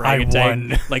bring an I orangutan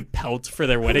won. like pelt for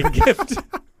their wedding gift.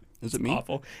 Is it me?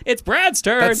 Awful. It's Brad's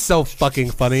turn. That's so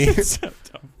fucking funny. so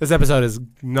dumb. This episode is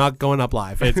not going up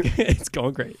live. It's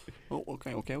going great. Oh,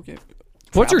 okay.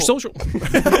 What's your Travel- social?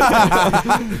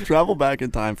 Travel back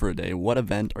in time for a day. What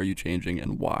event are you changing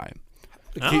and why?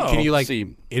 Can you like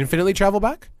See, infinitely travel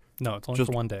back? No, it's only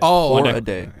Just- for one day. Oh, One or day. a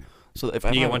day. So if I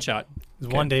You get have- one shot. It's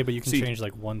okay. one day, but you can See- change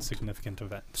like one significant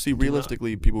event. See,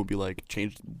 realistically, people would be like,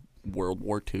 change World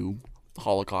War II,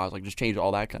 Holocaust, like just change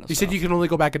all that kind of you stuff. said you can only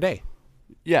go back a day.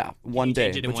 Yeah, one you day.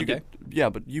 change it in but one you day? could, yeah,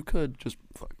 but you could just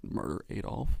fucking murder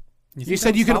Adolf. You think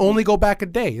said that you can would stop only go back a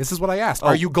day. This is what I asked. Oh.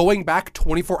 Are you going back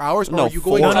 24 hours or No, are you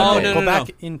going 4 to a No, day. no, no, go no, back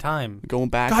in time. Going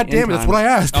back. God in damn it, that's time what I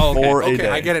asked. Oh, okay. For a Okay, day.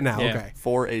 I get it now. Yeah. Okay.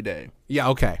 For a day. Yeah,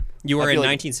 okay. You were I in feel like-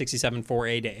 1967 for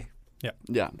a day.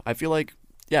 Yeah, I feel like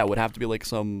it would have to be like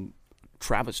some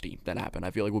travesty that happened.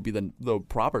 I feel like would be the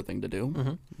proper thing to do.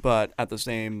 Mm-hmm. But at the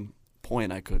same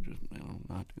point, I could just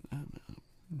not do that.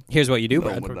 Here's what you do, No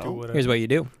Brad. one would know. Here's what you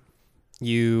do.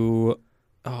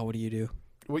 What do you do?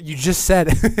 What you just said.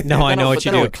 No, I know what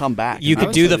you Then I do. would come back. You and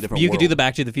could do it's a the different you could do world. the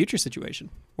Back to the Future situation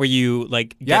where you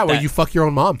like yeah, get where that- you fuck your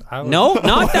own mom. No,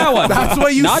 not that one. That's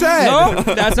what you Not- said. No,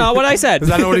 that's not what I said. Is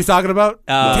that not what he's talking about?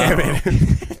 Damn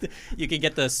it. You can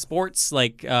get the sports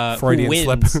like who Freudian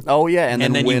slip. wins, Oh yeah, and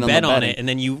then you win bet the on betting. it, and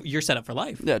then you're set up for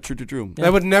life. Yeah, true.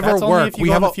 That would never That's only work. if you We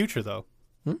go have in a the future, though.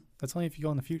 Hmm? That's only if you go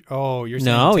in the future. Oh, you're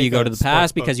saying No, take you go a to the sports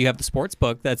past book, because you have the sports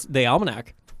book. That's the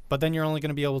almanac. But then you're only going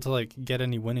to be able to like get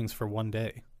any winnings for one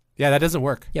day. Yeah, that doesn't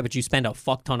work. Yeah, but you spend a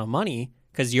fuck ton of money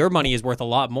because your money is worth a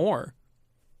lot more.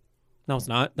 No, it's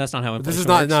not. That's not how inflation This is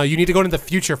not. works. No, you need to go into the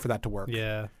future for that to work.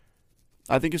 Yeah.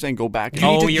 I think you're saying go back. You need,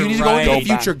 Oh, to, you you're need to go into right. the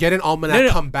future, get an almanac, No,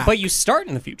 no, come back. But you start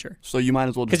in the future So you might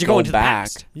as well because just you're going go to the back.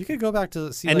 past, You could go back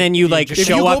to see. and then you the like Egyptian- If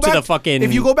you show go up to back- the fucking.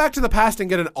 if you go back to the past and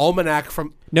get an almanac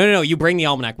from, No, you bring the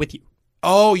almanac with you.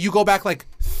 oh, you go back like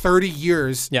 30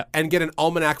 years Yeah. and get an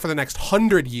almanac for the next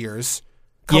 100 years.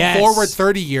 Come Yes. forward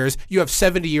 30 years, you have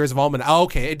 70 years of almanac. Oh,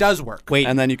 okay, it does work. Wait,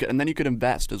 And then you could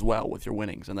invest as well with your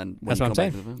winnings, and then when That's you what come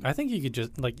I'm back to the- I think you could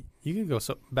just like you could go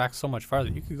back so much farther.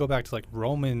 You could go back to like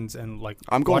Romans and like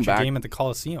I'm going watch back- a game at the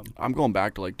Coliseum. I'm going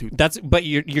back to like but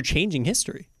you're changing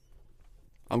history.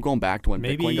 I'm going back to when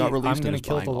Maybe Bitcoin got released. I'm and gonna just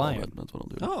kill buying the all of lion. it. That's what I'll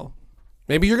do. Oh,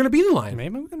 Maybe you're going to be the lion.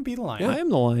 Maybe I'm gonna be the lion. I am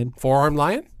the lion. Four-armed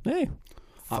lion? Hey,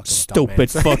 Fucking stupid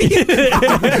dumbass.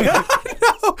 fucking.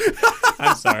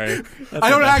 I'm sorry. I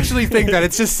don't actually think that.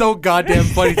 It's just so goddamn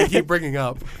funny to keep bringing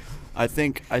up. I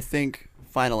think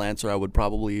final answer, I would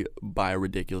probably buy a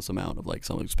ridiculous amount of like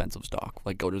some expensive stock.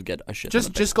 Like go just get a shit. ton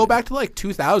of Just go Bitcoin. back to like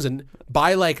 2000,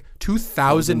 buy like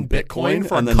 2,000 Bitcoin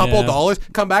for and a then- couple Yeah. dollars,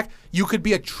 come back, you could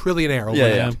be a trillionaire over Yeah,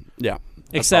 there. yeah, Yeah. yeah. That's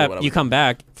Except probably what I you would come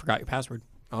back, forgot your password.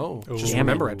 Oh, Ooh. just Damn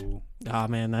remember it. Oh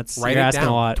man, that's Write you're it asking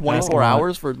down. a lot. do. You're asking 24 a lot.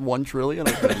 hours for 1 trillion.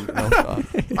 No shot.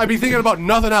 I'd be thinking about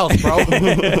nothing else, bro.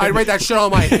 I'd write that shit on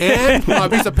my hand, on a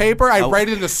piece of paper. I'd write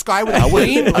it in the sky with a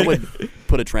plane. I would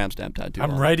put a tramp stamp tattoo.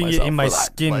 I'm on writing it myself in my for that.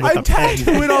 skin Like, with I'd a pen.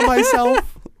 tattoo it on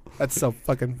myself. That's so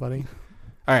fucking funny.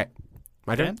 All right,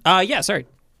 my turn. Yeah, sorry.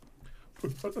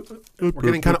 We're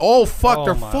getting kind of. Oh fuck, Oh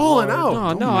they're my falling Lord. out.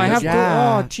 Oh no, I have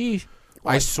yeah. to. Oh gee,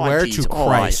 I swear geez. to Oh,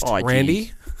 Christ, geez.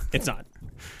 Randy. it's not.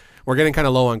 We're getting kind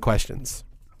of low on questions.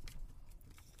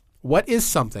 What is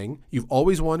something you've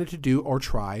always wanted to do or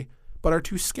try, but are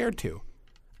too scared to?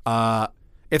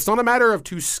 It's not a matter of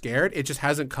too scared. It just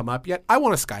hasn't come up yet. I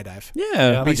want to skydive. Yeah, I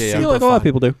I like feel it, yeah. like a lot of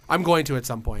people do. I'm going to at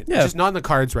some point. Yeah. It's just not in the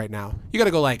cards right now. You got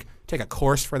to go like take a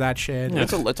course for that shit. Yeah.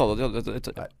 It's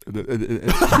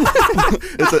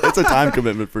a time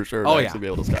commitment for sure. Oh, to yeah. actually be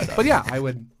able to skydive. But yeah, I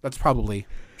would. That's probably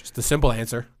just the simple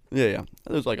answer. yeah.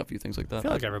 There's like a few things like that. I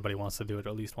feel like everybody wants to do it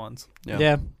at least once. yeah.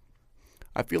 Yeah.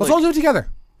 I feel Let's like all do it together.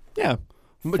 Yeah.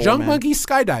 Junk man. monkey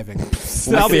skydiving.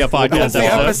 That'll be a podcast That's the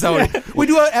episode. episode. We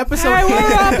do an episode. Hey,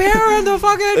 we're up here in the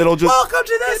fucking. it'll just Welcome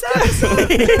to this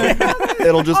episode.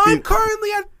 it'll just I'm be currently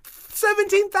at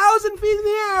 17,000 feet in the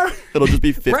air. it'll just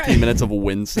be 15 Right. minutes of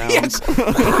wind sounds. And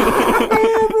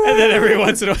then every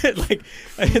once in a while, like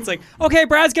it's like, okay,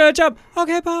 Brad's gonna jump.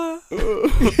 Okay, bye.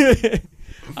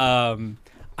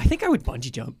 I think I would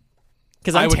bungee jump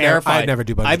because I'm terrified. I'd never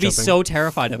do bungee I'd be jumping. so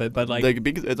terrified of it, but like,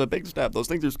 It's a big step. Those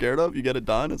things you're scared of, you get it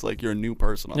done. It's like you're a new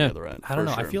person on Yeah. the other end. I don't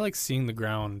for know. I sure. feel like seeing the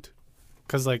ground,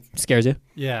 because like scares you.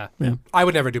 yeah, I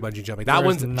would never do bungee jumping. That There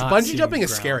is one's not bungee seeing jumping the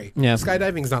is ground. scary. Yeah.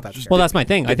 Skydiving is not that scary. Well, that's my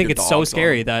thing. I Get think your it's so dogs on.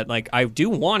 scary that like I do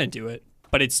want to do it,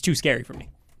 but it's too scary for me.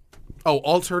 Oh,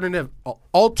 alternate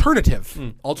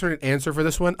answer for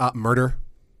this one. Murder.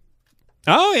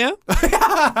 Oh yeah.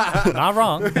 not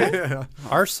wrong.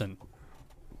 Arson.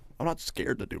 I'm not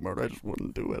scared to do murder. I just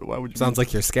wouldn't do it. Why would you? Sounds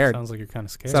like you're scared. Sounds like you're kind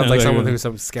of scared. Sounds Sounds like like someone a- who's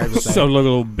so scared to say. So like a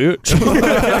little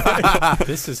bitch.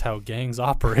 This is how gangs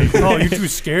operate. Oh, you too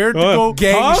scared to go?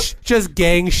 gang, just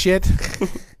gang shit. All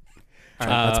right,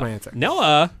 that's my answer.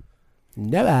 Noah,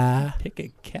 Never pick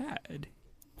a cad.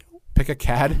 pick a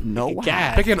CAD. No.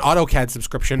 Cad. Pick an AutoCAD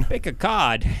subscription. Pick a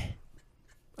cod.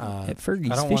 At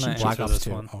Fergie's I don't Fish wanna and answer Chips. Black Ops this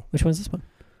 2. one. Oh. Which one's this one?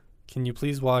 Can you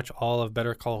please watch all of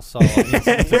Better Call Saul? I need to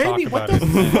talk Randy, what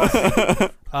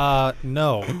about it.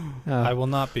 No, I will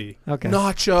not be. Okay.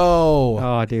 Nacho.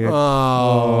 Oh, dude.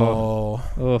 Oh.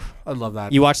 Oof. I love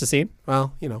that. You watched the scene?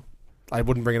 Well, I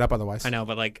wouldn't bring it up otherwise. I know,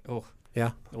 but like, oh,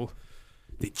 Yeah. oh,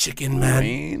 The chicken man.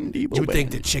 Randy You would think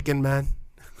the Bobet. chicken man?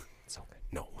 so good.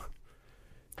 No.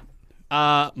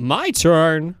 My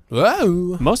turn.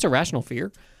 Whoa. Most irrational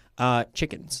fear.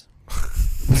 Chickens.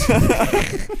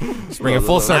 Bring it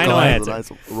full circle. I eh? know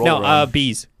Nice roll No, around.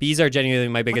 bees. Bees are genuinely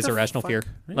my biggest the irrational fuck? fear.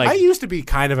 I Like, used to be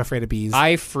kind of afraid of bees.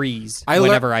 I freeze I lear-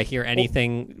 whenever I hear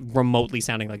anything remotely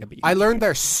sounding like a bee. I learned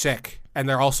they're sick and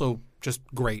they're also just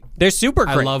great. They're super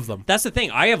I great. love them. That's the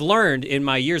thing. I have learned in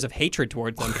my years of hatred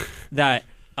towards them that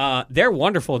they're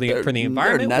wonderful for the They're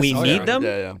environment. We necessary. need them.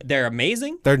 Yeah. They're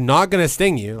amazing. They're not going to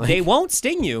sting you. Like, They won't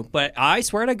sting you, but I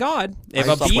swear to God, if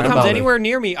I a bee swear comes about it. anywhere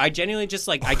near me, I genuinely just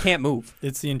like I can't move.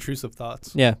 It's the intrusive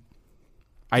thoughts. Yeah,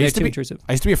 I they're used to too be intrusive.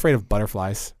 I used to be afraid of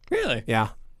butterflies. Really, Yeah.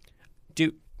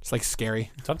 dude. It's like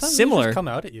scary. Sometimes they Similar. just come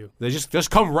out at you. They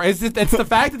just come right. It's the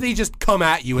fact that they just come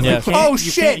at you and Yeah. like, You can't- oh you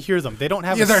can't shit. hear them. They don't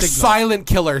have Yeah, a they're signal. silent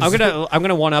killers. I'm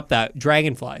gonna one up that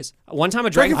dragonflies. One time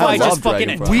a dragonfly Dragonflies- I just love fucking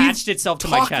dragonflies. attached itself to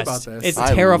my talked chest. about this. It's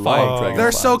I terrifying. love dragonflies.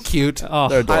 They're so cute. Oh,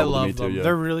 They're adorable I to love me too, them. yeah.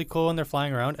 They're really cool when they're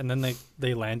flying around, and then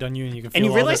they land on you, and you can feel and you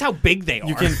all realize their- how big they are.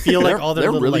 you can feel like all their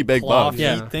They're little really like, big claw bugs. feet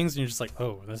Yeah. things, and you're just like,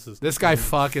 oh, this is This guy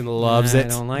fucking loves I it.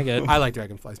 don't like it. I like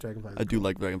dragonflies. Dragonflies. I do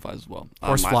like dragonflies as well.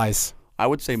 Horseflies. I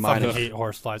would say mine. fucking Is, hate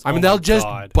horseflies. I mean, Oh they'll my just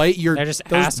God. bite your. They're just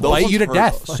those assholes. bite those you to ones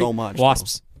death. hurt so much. though.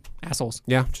 Wasps, assholes.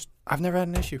 Yeah. Just, I've never had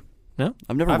an issue. No,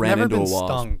 I've never I've ran never into been a wasp.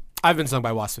 stung. I've been stung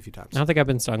by wasps a few times. I don't think I've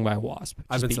been stung by a wasp.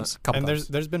 I've Just been stung bees. a couple And times.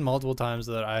 there's been multiple times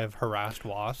that I have harassed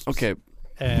wasps. Okay,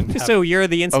 And have- So you're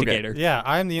the instigator. yeah,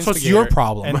 I'm the So instigator. it's your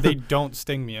problem. And they don't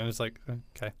sting me. And it's like,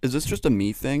 okay. is this just a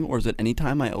me thing, or is it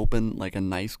anytime I open like a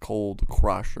nice cold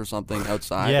crush or something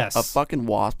outside, Yes. a fucking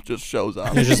wasp just shows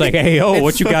up? It's just like, hey, yo,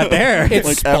 what you got there? It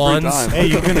like spawns. every time. Hey,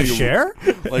 you gonna share?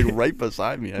 Like right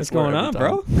beside me. I What's swear, going every on, time.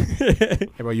 bro? Hey,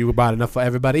 bro, you bought enough for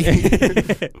everybody.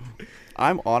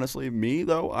 I'm honestly me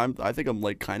though. I think I'm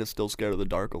like kind of still scared of the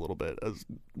dark a little bit. As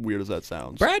weird as that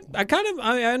sounds. Brad,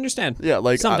 I understand. Yeah,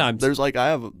 like Sometimes. I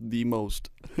have the most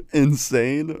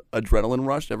insane adrenaline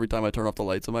rush every time I turn off the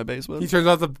lights in my he basement. turns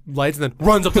off the lights and then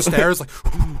runs up the stairs like,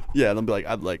 Yeah, and I'll be like,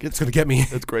 it's it's gonna get me.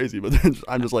 it's crazy, but then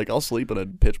I'm just like, I'll sleep in a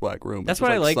pitch black room. That's It's what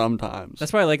just, I like. Sometimes.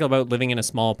 That's what I like about living in a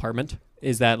small apartment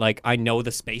is that like I know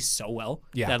the space so well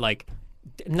Yeah. that like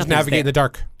Just nothing's navigate in there. the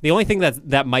dark. The only thing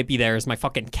that might be there is my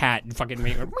fucking cat and fucking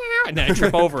me, and then I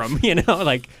trip over him. You know,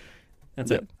 like that's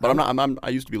Yeah, it. but I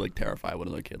used to be like terrified when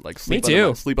I was a kid. Like sleep Me Under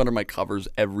too. sleep under my covers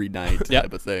every night Yep.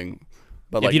 type of thing.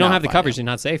 But If like, you don't now have the fine, covers, yeah. you're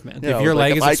not safe, man. Yeah, I If your was like,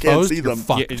 leg is if I can't exposed, see you're them-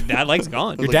 fucked. That leg's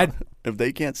gone. You're like, dead. If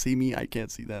they can't see me, I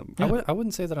can't see them. I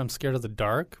wouldn't say that I'm scared of the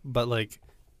dark, but like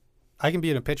I can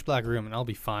be in a pitch black room and I'll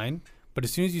be fine. But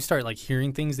as soon as you start like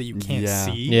hearing things that you can't Yeah.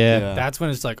 see, Yeah. that's when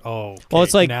it's like, oh, Well,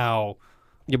 it's okay, like- now,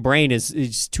 Your brain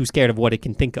is too scared of what it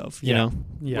can think of. You Yeah. know.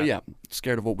 yeah. Well, yeah,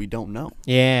 scared of what we don't know.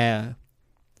 Yeah.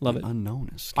 Love The it. unknown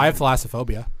is I have scary.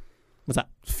 thalassophobia. What's that?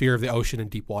 Fear of the ocean and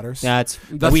deep waters. Yeah, it's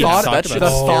The we thought, talked that about the shit's this.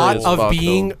 thought scary as of fuck,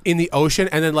 being though. in the ocean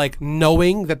and then like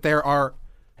knowing that there are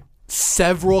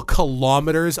several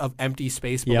kilometers of empty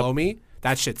space Yep. below me,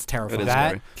 that shit's terrifying. It is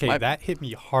That scary. that hit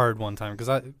me hard one time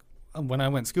because when I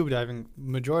went scuba diving,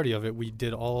 majority of it we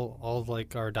did all of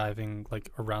like our diving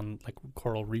like around like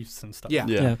coral reefs and stuff. Yeah.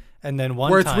 Yeah. And then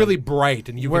one Where time, it's really bright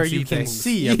and you where can see you can things.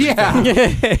 see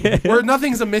everything. Yeah. Where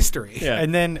nothing's a mystery. Yeah.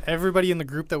 And then everybody in the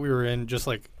group that we were in just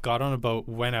like got on a boat,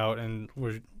 went out, and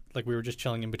we were just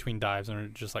chilling in between dives, and we are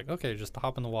just like, okay, just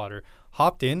hop in the water.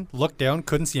 Hopped in, looked down,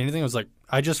 couldn't see anything. I was like,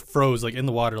 I just froze like in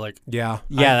the water, like Yeah.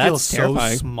 Yeah, I feel that's so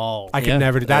terrifying. small. I could Yeah.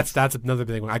 never do that's another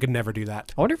big one. I could never do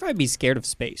that. I wonder if I'd be scared of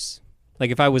space. Like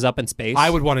if I was up in space,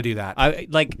 I would want to do that.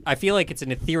 I feel like it's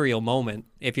an ethereal moment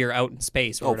if you're out in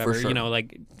space or Oh, for whatever. sure. You know,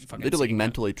 like fucking They do like seeing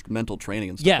that. mental training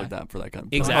and stuff Yeah. like that for that kind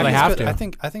of Exactly. Oh, they have to. I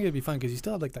think it'd be fun because you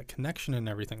still have like that connection and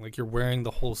everything. Like you're wearing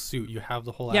the whole suit, you have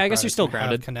the whole. Yeah, I guess you're apparatus, still you have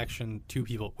grounded. connection to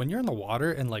people. When you're in the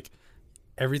water and like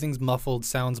everything's muffled,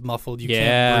 sounds muffled, you Yeah.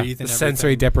 can't breathe. The And sensory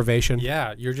everything. deprivation.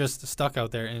 Yeah, you're just stuck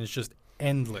out there, and it's just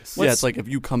endless. Yeah, it's like if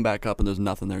you come back up and there's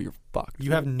nothing there, you're fucked.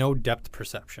 You have no depth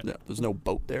perception. Yeah, there's no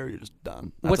boat there. You're just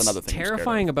done. That's What's another thing. I'm scared of.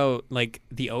 terrifying about like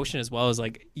the ocean as well is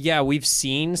like, yeah, we've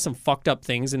seen some fucked up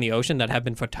things in the ocean that have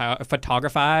been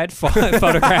photographed.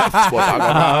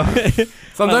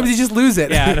 Sometimes you just lose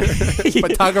it. Yeah,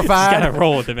 Photographed. Just gotta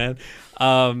roll with it, man.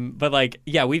 But like,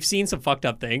 yeah, we've seen some fucked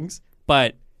up things,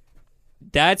 but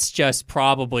that's just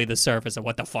probably the surface of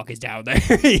what the fuck is down there.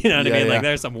 You know what I Yeah, mean? yeah. Like,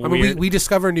 there's some I weird. mean, we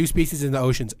discover new species in the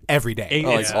oceans every day. Oh,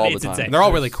 like, it's, all the it's time. insane. They're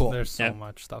all really cool. There's so Yeah.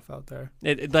 much stuff out there.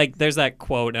 Like, there's that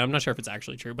quote, and I'm not sure if it's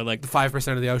actually true, but like,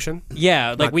 5% of the ocean. yeah,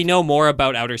 like Not- we know more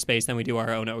about outer space than we do our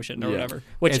own ocean or Yeah. whatever.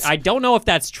 Which It's- I don't know if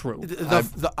that's true.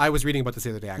 I was reading about this the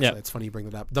other day. Actually, Yeah. it's funny you bring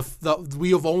that up. We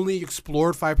have only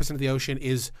explored 5% of the ocean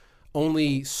is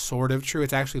only sort of true.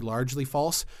 It's actually largely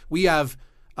false. We have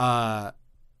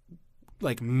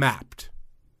like mapped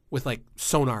with like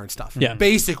sonar and stuff. Yeah.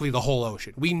 Basically the whole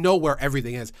ocean. We know where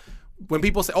everything is. When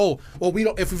people say, "Oh, well, we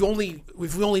don't," if we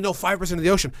only know 5% of the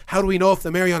ocean, how do we know if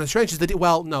the Mariana Trench is the?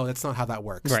 Well, no, that's not how that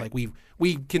works. Right. Like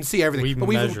we can see everything, We've but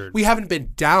measured. we haven't been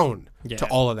down Yeah. to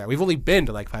all of that. We've only been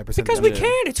to like 5%. Because of we the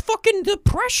can. It's fucking the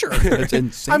pressure. It's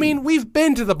insane. I mean, we've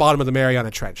been to the bottom of the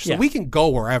Mariana Trench, so Yeah. we can go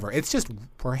wherever. It's just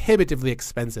prohibitively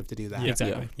expensive to do that. Yeah.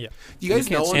 Exactly. Yeah. You guys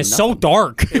can't know see And it's nothing. so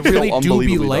dark. it really do be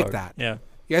Unbelievably like dark. that. Yeah.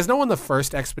 You guys know on the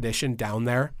first expedition down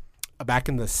there, back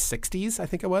in the 60s, I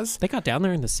think it was. They got down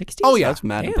there in the 60s? Oh yeah, that's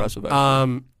mad Damn. impressive.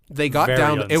 Actually. they got Very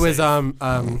down. It was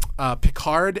unsafe.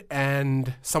 Picard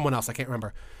and someone else. I can't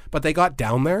remember, but they got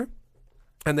down there,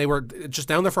 and they were just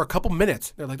down there for a couple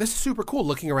minutes. They're like, "This is super cool."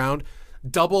 Looking around,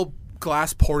 double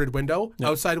glass ported window,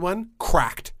 outside one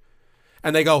cracked,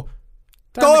 and they go,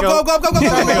 "Go up, to go go. up, go up, go up, go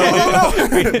up, go up, go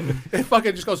up, go up." It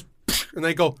fucking just goes, and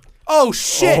they go, "Oh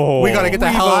shit, we gotta get the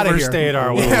We've hell out of here." overstayed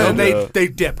our Yeah, and welcome. they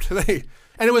dipped,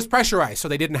 and it was pressurized, so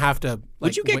they didn't have to. Like,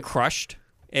 Would you get wait- crushed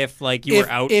if like you were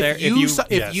out there? if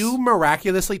Yes. you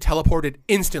miraculously teleported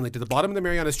instantly to the bottom of the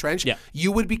Marianas Trench, Yeah.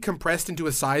 you would be compressed into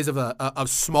a size of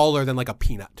smaller than like a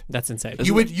peanut. That's insane.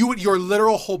 You would your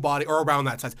literal whole body, or around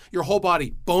that size, your whole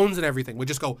body, bones and everything, would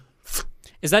just go.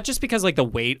 Is that just because like the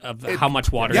weight of how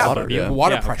much water Yeah, is water, above you? yeah.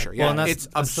 water Yeah, okay. pressure. Well, Yeah, and that's- it's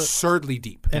that's the- absurdly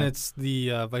deep. And it's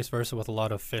the vice versa with a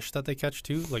lot of fish that they catch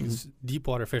too, like deep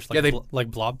water fish, like Yeah, they- like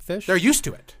blobfish. They're used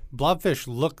to it. Blobfish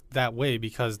look that way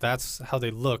because that's how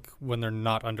they look when they're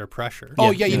not under pressure.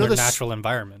 Oh, yeah, you in know their the s- natural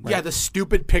environment. Yeah, the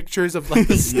stupid pictures of like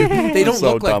they don't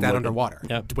So look like dumb that looking. underwater.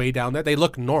 Yeah. Way down there, they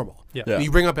look normal. Yeah. Yeah. You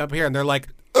bring up here, and they're like,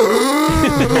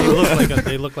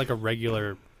 they look like a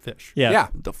regular fish. Yeah. yeah,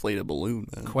 Deflated balloon,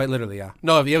 man. quite literally, yeah.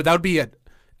 No, that would be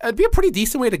it'd be a pretty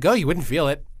decent way to go. You wouldn't feel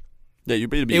it. Yeah, you'd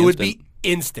be. It would be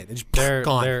instant. It's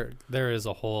gone. There is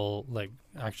a whole like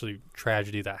actually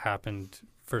tragedy that happened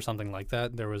for something like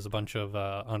that. There was a bunch of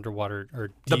underwater or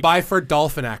The deep, Byford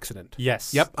dolphin accident.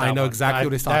 yes. Yep, I that know one. exactly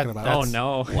what he's talking about. Oh that's-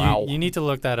 no. Wow. You need to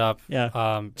look that up.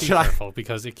 Yeah. Be Should I- careful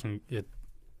because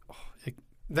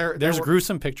there's were-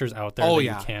 gruesome pictures out there Oh, that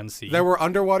yeah. you can see. There were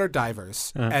underwater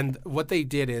divers, Uh-huh. and what they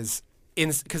did is,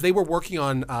 because they were working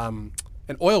on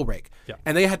an oil rig, Yeah.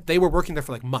 and they were working there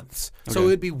for like months. So it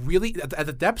would be really at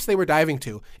the depths they were diving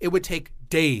to. It would take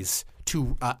days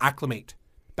to acclimate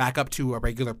back up to a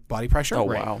regular body pressure. Oh,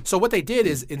 wow. So what they did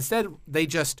is instead they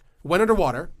just went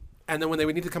underwater, and then when they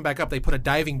would need to come back up, they put a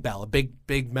diving bell, a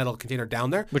big metal container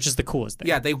down there. Which is the coolest thing.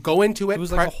 Yeah, they go into it. it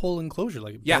was like a whole enclosure,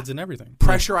 like Yeah. beds and everything.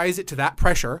 pressurize it to that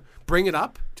pressure, bring it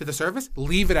up to the surface,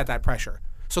 leave it at that pressure.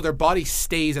 So their body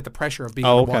stays at the pressure of being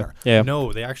Oh, okay. underwater. Yeah.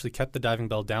 No, they actually kept the diving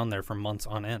bell down there for months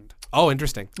on end. Oh,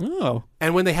 interesting. Oh.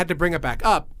 And when they had to bring it back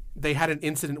up, they had an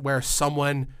incident where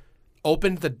someone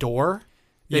opened the door.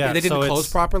 They didn't so close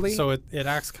it's- properly. So it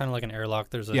acts kind of like an airlock.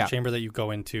 There's a Yeah. chamber that you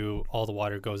go into, all the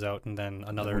water goes out, and then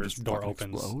another Would just door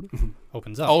fucking explode?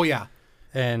 opens up. oh yeah.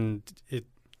 And it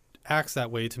acts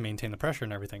that way to maintain the pressure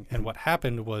and everything. And what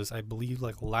happened was, I believe,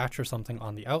 like a latch or something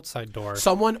on the outside door.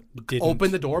 Someone didn't-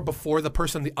 opened the door before the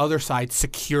person on the other side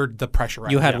secured the pressure.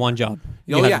 You out. had Yeah. one job.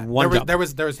 You Oh had yeah. one job. There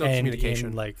was no and communication.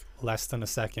 in like less than a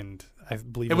second, I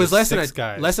believe it was less six than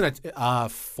guys. less than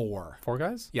 4. 4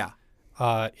 guys. Yeah.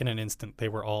 In an instant, they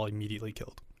were all immediately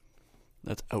killed.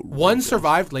 That's outrageous. One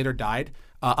survived, later died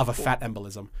of a fat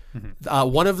embolism.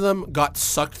 One of them got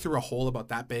sucked through a hole about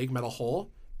that big, metal hole.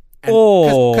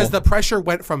 Oh. Because the pressure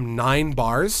went from 9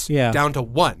 bars Yeah. down to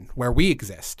 1, where we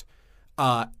exist.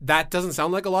 That doesn't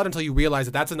sound like a lot until you realize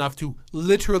that that's enough to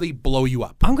literally blow you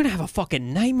up. I'm gonna have a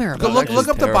fucking nightmare Go about look this.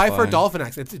 up the Byford terrifying. dolphin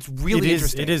accident. It's really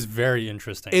interesting. It is very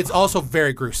interesting. It's also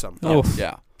very gruesome. Oh.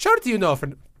 Yeah. Shout out to you, Noah, for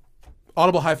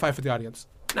audible high five for the audience.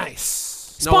 Nice.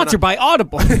 Sponsored by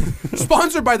Audible.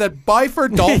 Sponsored by the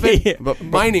Byford Dolphin But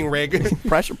mining rig.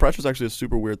 pressure's actually a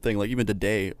super weird thing. Like even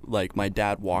today, like my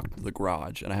dad walked to the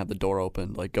garage and I had the door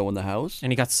open, like go in the house,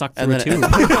 And he got sucked And through a then-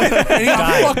 tube. And he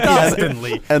got fucked up.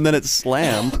 instantly. and then it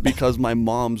slammed because my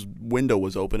mom's window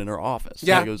was open in her office.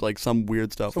 Yeah. Like, it was like some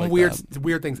weird stuff. Some like weird, that.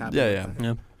 weird things happen. Yeah, yeah.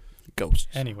 Yeah. Ghosts.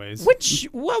 Anyways,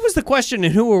 What was the question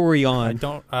and who were we I on?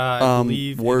 don't. I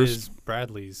believe it worst- is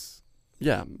Bradley's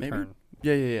Yeah, maybe. turn.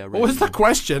 Yeah. What was the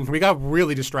question? We got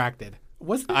really distracted.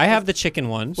 Was I have the chicken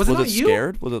ones. Was it Was not it you?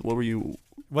 scared? Was it? What were you?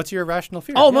 What's your irrational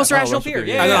fear? Oh, Yeah. most rational rational fear.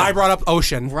 fear, Yeah, And then yeah. I brought up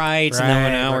ocean. Right. So Right,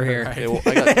 now we're right, here. right. Okay, well,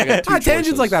 I got two Tangents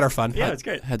choices. like that are fun. Yeah, it's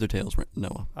great. Heads or tails,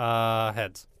 Noah.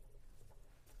 Heads.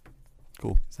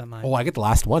 Cool. Is that mine? Oh, I get the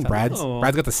last one. Brad's Oh.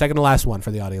 Brad's got the second to last one for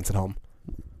the audience at home.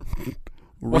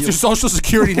 What's Real- your social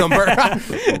security number?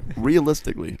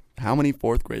 realistically, how many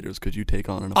fourth graders could you take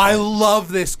on in a I fight?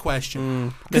 love this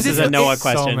question. This is a it's- Noah it's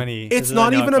question. So many. This It's is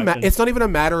not a even Noah a question. it's not even a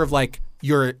matter of like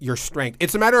your strength.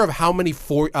 It's a matter of how many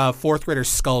fourth graders'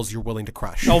 skulls you're willing to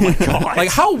crush. Oh my god.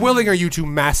 Like how willing are you to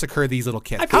massacre these little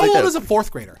kids? feel How like old that- is a fourth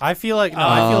grader? I feel like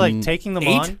I feel like taking them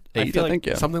 8? on. 8, I feel I like think.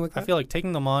 Yeah. Something like I that. feel like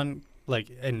taking them on,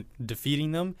 like, and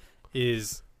defeating them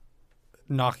is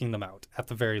knocking them out at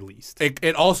the very least.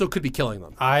 It also could be killing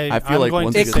them. I feel I'm like going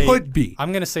once to It you say, could be.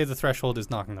 I'm going to say the threshold is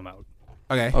knocking them out.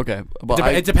 Okay. Okay, but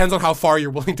It depends on how far you're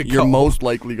willing to you're go. most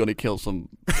likely going to kill some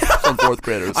fourth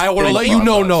graders. I want to in let you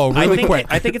know, process. no, I really think quick.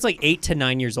 I think it's like 8 to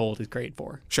 9 years old is grade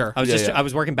 4. Sure. I was Yeah, yeah. I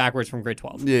was working backwards from grade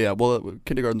 12. Yeah. Well,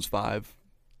 kindergarten's 5,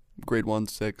 grade 1,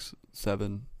 6,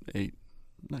 7, 8,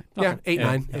 9. Yeah, 8,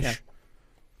 Yeah. 9-ish.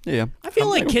 Yeah. Yeah. I feel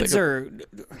I'm- like I don't kids think are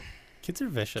Kids are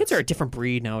vicious. kids are a different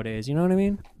breed nowadays. You know what I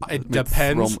mean? It might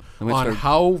depends throw 'em- I might on start-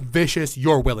 how vicious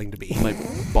you're willing to be. Like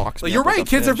box. Like, me you're up like right. a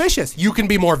Kids are fish. vicious. You can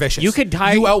be more vicious. You could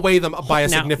tie- You outweigh them by a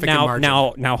now, significant now,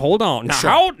 margin. Now, hold on. Now,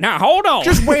 Sure. hold on.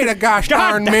 Just wait a gosh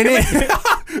darn minute.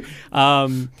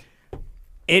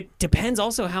 It depends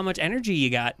also how much energy you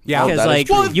got. Yeah. because That is like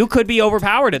true. you could be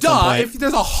overpowered at some Duh. point. If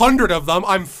there's 100 of them,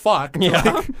 I'm fucked. Yeah.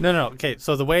 Like, No. Okay.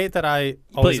 So the way that I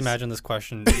always Please. imagine this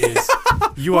question is,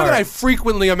 you why are. did I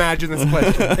frequently imagine this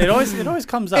question? it always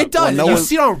comes up. It does. no you one-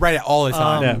 see it on Reddit all the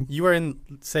time. Yeah. You are in,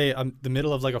 say, the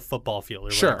middle of like a football field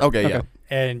or Sure. whatever, Okay. Yeah.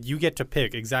 and you get to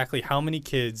pick exactly how many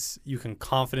kids you can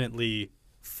confidently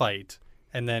fight,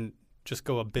 and then just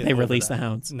go a bit. They over release that, the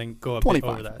hounds. and then go a bit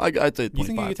over 25. that. I'd say You 25.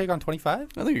 think you could take on 25?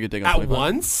 I think you could take on At 25.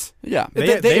 once? Yeah.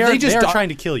 They are just trying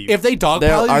to kill you. If they dogpile They're,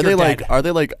 you, are they you're like dead. are they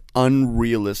like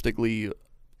unrealistically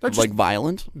They're just- like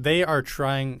violent? They are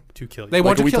trying to kill you. They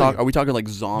want Like, to kill you. Are we talking like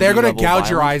zombie? They're gonna level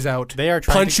gouge your violence? eyes out. They are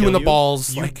trying punch to you in kill the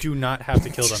balls. You Like, do not have to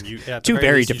kill them. You at the Two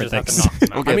very least, you different just have to things. knock them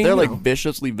out. Okay, I mean, if they're you like know.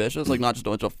 viciously vicious, like not just a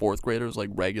bunch of fourth graders,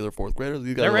 like regular fourth graders.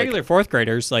 These guys They're are, like- regular fourth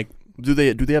graders. Like do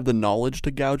they have the knowledge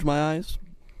to gouge my eyes?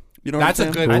 You know, That's a what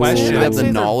I'm saying? good question. Do they I'd have say the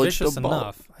they're knowledge vicious to ball?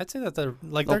 enough. I'd say that they're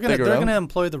like They'll they're gonna figure it out.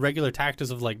 employ the regular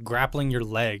tactics of like grappling your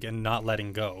leg and not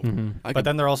letting go. I But could-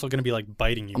 then they're also gonna be like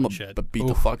biting you I'm and shit. gonna beat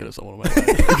the fuck out of someone with my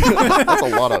leg. That's a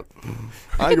lot of.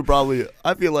 I could probably.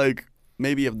 I feel like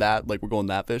maybe if that like we're going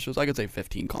that vicious, I could say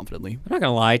 15 confidently. I'm not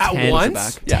gonna lie. At 10, once?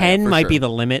 Back. Yeah, 10 for might sure. be the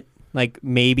limit. Like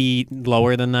maybe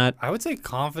lower than that. I would say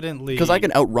confidently Because I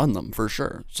can outrun them for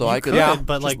sure. So You I could. could, Yeah,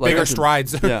 but like bigger I could-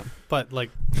 strides. Yeah. but like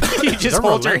You just They're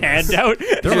hold your relentless. hand out.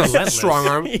 they're relentless. Strong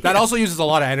arm. That also uses a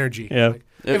lot of energy. Yeah. Like,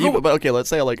 If you, but okay, let's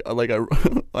say like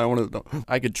I want to.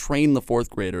 I could train the fourth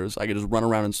graders. I could just run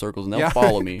around in circles and they'll Yeah.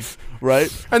 follow me, right?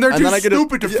 And they're too then I could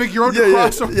stupid to figure out to yeah,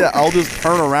 cross yeah, over. yeah, I'll just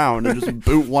turn around and just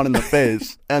boot one in the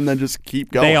face, and then just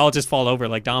keep going. They all just fall over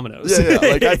like dominoes. Yeah, yeah.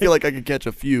 Like I feel like I could catch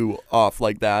a few off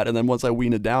like that, and then once I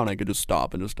wean it down, I could just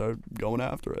stop and just start going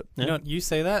after it. You know, you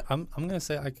say that I'm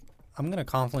I'm gonna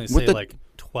confidently With say the- like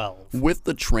 12. With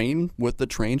the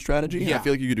train strategy, Yeah. I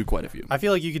feel like you could do quite a few. I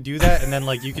feel like you could do that, and then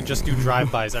like you could just do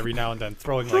drive-bys every now and then,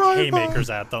 throwing like haymakers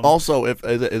at them. Also, if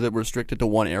is it restricted to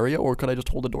one area, or could I just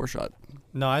hold the door shut?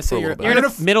 No, I For say a you're little bit. You're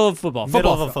in the middle of football.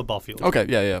 middle of a football field. Okay,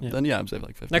 yeah. Then I'm saying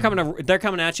like 50. They're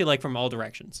coming at you like from all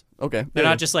directions. Okay, They're yeah,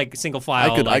 not just like single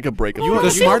file. I could break it. You, The you,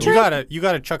 smart- you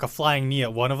gotta chuck a flying knee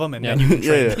at one of them, and then Yeah. you can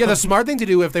train. Yeah. Yeah, the smart thing to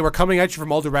do if they were coming at you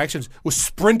from all directions was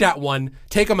sprint at one,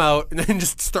 take them out, and then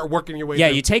just start working your way. Yeah,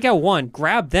 through. you take out one,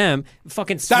 grab them,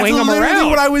 fucking That's swing them literally around.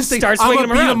 what I was thinking. Start I'm swinging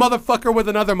gonna them beat around. a motherfucker with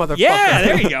another motherfucker. Yeah,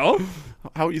 there you go.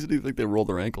 How easy do you think they roll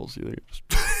their ankles? You think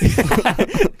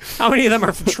just How many of them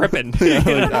are tripping? I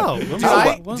don't know. When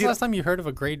I- was the last time you heard of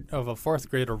a fourth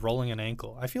grader rolling an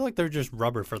ankle? I feel like they're just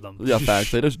rubber for them. yeah,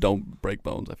 facts. They just don't break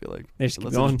bones. I feel like They just keep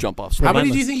Unless they going. just jump off. How many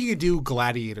do Relentless. you think you could do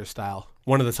gladiator style,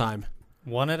 one at a time?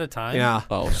 One at a time. Yeah,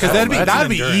 Oh, because so that'd be many. that'd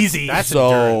be endurance. easy. That's so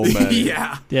endurance. many.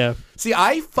 yeah. Yeah. See,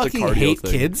 I fucking cardio hate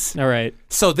thing. kids, All right.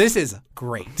 so this is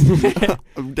great.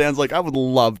 Dan's like, I would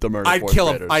love to murder. I'd fourth kill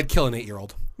him. graders. I'd kill an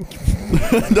 8-year-old.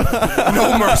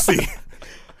 No mercy.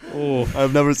 Oh.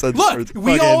 I've never said. Look, words.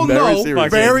 we Fucking all very know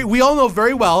serious. we all know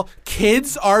very well.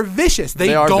 Kids are vicious.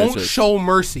 They are don't vicious. show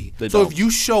mercy. They so don't. if you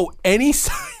show any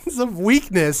signs of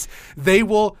weakness, they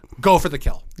will go for the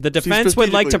kill. The defense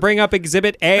would like to strategically- bring up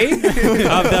Exhibit A of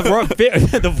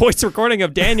the voice recording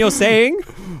of Daniel saying,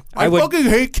 I would fucking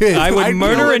hate kids. I would I'd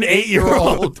murder kill an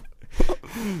 8-year-old.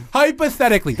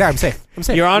 Hypothetically, there, I'm safe. I'm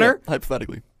safe. Your Honor. Yeah,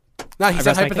 hypothetically. No, he said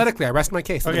rest my hypothetically. I rest my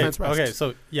case. The Okay. defense rests. Okay.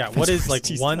 So yeah, what is like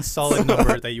Jesus. one solid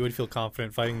number that you would feel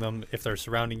confident fighting them if they're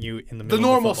surrounding you in the middle The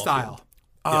normal of a football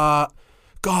style.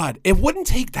 God, it wouldn't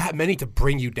take that many to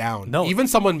bring you down. No. Even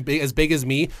someone big as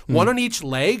me, one on each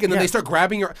leg, and then Yeah. they start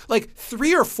grabbing your like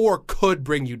 3 or 4 could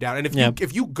bring you down. And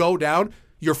if you go down,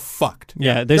 you're fucked.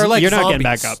 Yeah, They're like you're not zombies. getting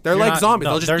back up. They're You're like not- zombies.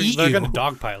 no, They'll just eat they're you. gonna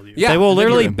dogpile you. Yeah. They will and then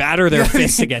literally you're- batter their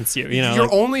fists against you. You know, Your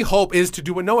like- only hope is to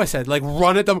do what Noah said, like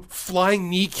run at them,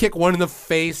 flying knee kick one in the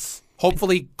face,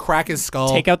 hopefully crack his skull.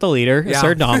 take out the leader, Yeah.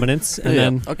 assert dominance, and Yeah.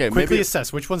 then Okay, Quickly maybe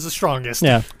assess which one's the strongest.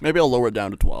 maybe I'll lower it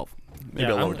down to 12. Maybe Yeah,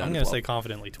 I'll lower I'm it down gonna to 12. say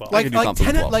confidently 12. like could do like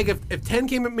confident 10 12. like if 10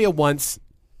 came at me at once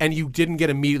and you didn't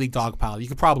get immediately dogpiled, you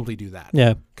could probably do that.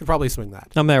 yeah, Could probably swing that.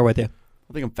 I'm there with you.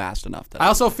 I think I'm fast enough. That I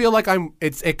also feel like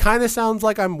it kind of sounds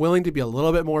like I'm willing to be a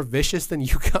little bit more vicious than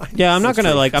you guys. Yeah, I'm not gonna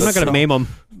I'm not That's gonna so- maim them.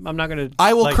 I'm not gonna.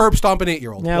 I will Like- curb stomp an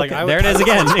 8-year-old. Yeah, Like, okay. I would- There it is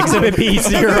again. Exhibit B,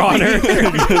 Your Honor.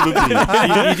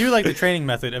 you do like the training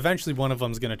method. Eventually, one of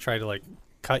them's gonna try to like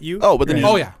cut you. Oh, but then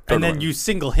Oh yeah. and then you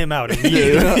single him out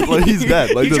immediately. yeah, like he's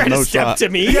dead. Like You try there's no to step shot. to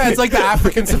me. Yeah, it's like the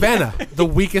African savannah, the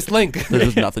weakest link. There's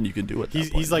just nothing you can do at that He's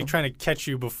point, like you know? trying to catch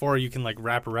you before you can like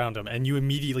wrap around him, and you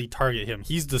immediately target him.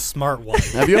 He's the smart one.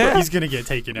 Have you ever He's gonna get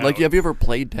taken out. like have you ever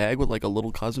played tag with like a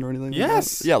little cousin or anything? like that?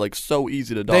 Yes. Yeah, like so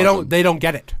easy to dodge. They them. don't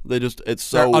get it. They just it's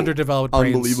They're so underdeveloped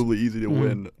brains. unbelievably easy to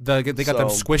win. They got them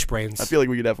So, squish brains. I feel like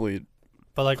we could definitely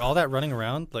But like all that running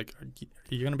around, like are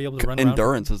you gonna be able to run around?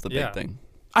 endurance is the big Yeah. thing.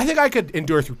 I think I could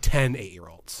endure through 10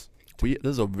 8-year-olds. This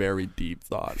is a very deep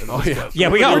thought. Oh yeah. Yeah,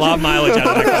 we got a lot of mileage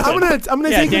out of that I'm question. gonna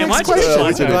Yeah, take the Dan, next why don't you question.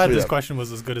 just I'm glad Yeah. this question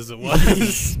was as good as it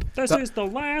was. This is the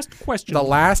last question. The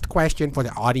last question for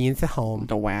the audience at home.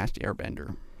 The last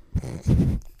airbender.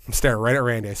 I'm staring right at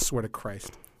Randy. I swear to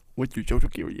Christ. What's your social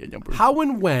security number? How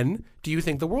and when do you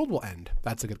think the world will end?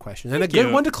 That's a good question, and Thank a good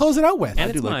you. one to close it out with. And I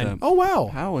it's do like mine. that. Oh wow!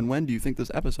 How and when do you think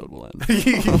this episode will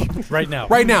end? Right now.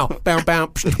 Right now, bow, bow,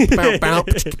 bow, bow,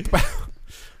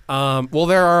 bow. Well,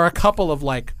 there are a couple of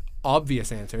like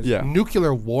obvious answers. Yeah.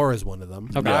 Nuclear war is one of them.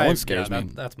 Okay. that one scares me.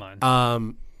 That's mine.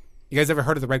 You guys ever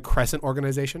heard of the Red Crescent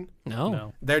organization? No.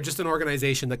 No. They're just an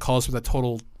organization that calls for the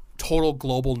total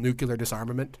global nuclear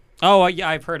disarmament. Oh, yeah,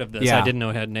 I've heard of this. Yeah. I didn't know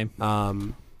it had a name.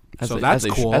 As So they- that's as they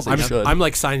sh- cool. as they should. I'm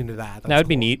like signing to that. That That's would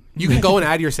be cool. neat. You can go and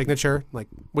add your signature. Like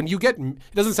when you get, it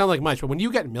doesn't sound like much, but when you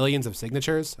get millions of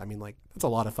signatures, I mean, like that's a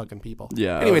lot of fucking people.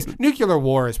 Yeah. Anyways, nuclear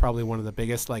war is probably one of the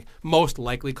biggest, like most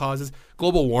likely causes.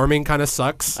 Global warming kind of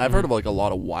sucks. I've heard of like a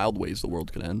lot of wild ways the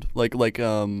world could end. Like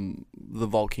the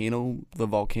volcano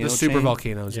The super chain.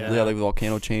 volcanoes. Yeah. Yeah, like the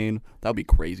volcano chain. That would be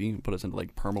crazy. Put us into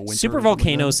like perma winter. Super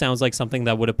volcanoes sounds like something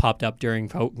that would have popped up during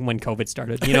when COVID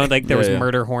started. You know, like there Yeah, was yeah.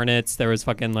 murder hornets, there was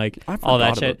fucking like I all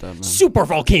that forgot shit. about that, man. Super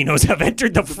volcanoes have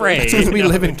entered the fray. Since we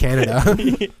live in Canada.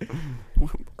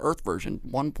 Earth version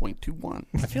 1.21.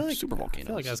 I feel like super volcanoes. I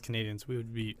feel like as Canadians we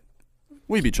would be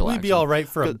we'd be chillaxing. we'd be all right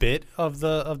for a Good. bit of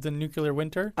the nuclear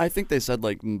winter. I think they said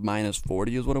like minus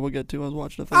 40 is what it would get to. I was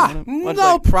watching a thing. Ah, on it. But,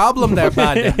 no like, problem there,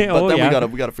 bud. but Oh, then yeah.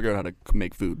 we gotta figure out how to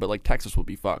make food. But like Texas would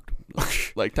be fucked.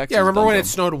 Like Texas. Yeah, remember done when done. it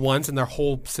snowed once and their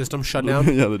whole system shut down?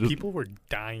 yeah, they just, People were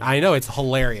dying. I know, it's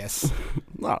hilarious.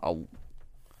 not a,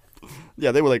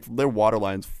 Yeah, they were like their water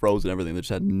lines froze and everything. They just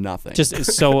had nothing. Just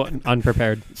is so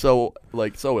unprepared. so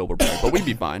ill prepared. But we'd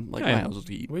be fine. Like Yeah. my house was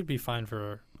heat. We'd be fine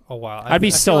for a while. I'd be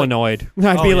I so feel like- annoyed.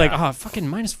 I'd Oh, be like, yeah. oh, fucking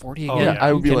minus 40 Oh, again. Yeah, yeah.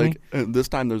 I would be You kidding like, me? this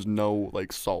time there's no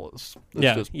like solace. It's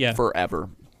Yeah, just yeah. forever.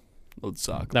 It would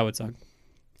suck. That would suck.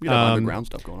 We'd have underground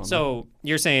stuff going on. So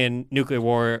you're saying nuclear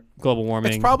war, global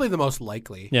warming? It's probably the most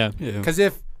likely. yeah. yeah. Because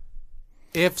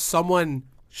if someone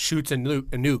shoots a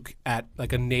nuke at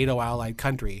like a NATO allied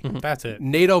country, That's it.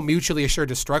 NATO mutually assured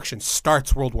destruction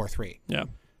starts World War III. Yeah.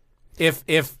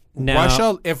 If Now-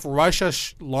 Russia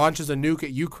launches a nuke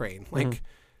at Ukraine, like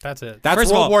That's it. that's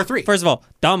First of World all, War III. First of all,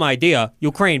 dumb idea.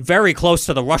 Ukraine very close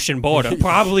to the Russian border.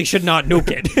 Probably should not nuke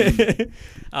it.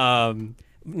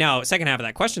 Now, second half of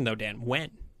that question though, Dan. When?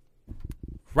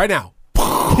 Right now.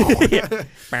 Yeah.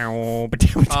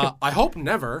 I hope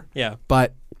never, Yeah.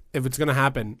 but if it's gonna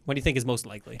happen, What do you think is most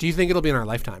likely? do you think it'll be in our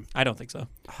lifetime? I don't think so.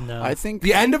 No. I think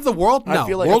The end of the world? I No.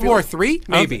 feel like- World I feel War like- III?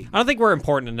 Maybe. I don't think we're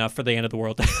important enough for the end of the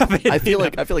world to happen. I feel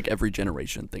like every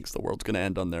generation thinks the world's gonna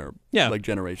end on their Yeah. like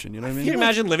generation. You know what I Can you mean?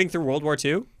 imagine living through World War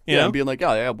II? You Yeah, know? and being like,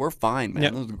 oh yeah, we're fine, man. Yeah.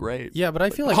 This is great. Yeah, but I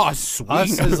feel like Oh, sweet.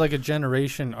 us as like a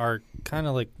generation are kind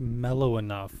of like mellow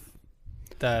enough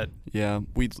that Yeah,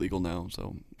 weed's legal now,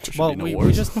 so there should well be no we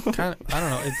wars. just kind of I don't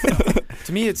know. It's,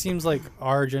 to me, it seems like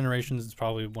our generation is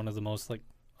probably one of the most like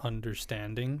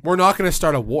understanding. We're not gonna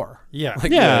start a war. Yeah.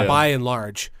 Like Yeah. by and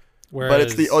large. Whereas, but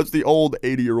it's the old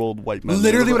 80-year-old white man.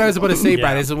 Literally what I was about to say,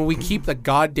 Brad, Yeah. is when we keep the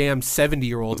goddamn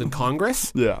 70-year-olds in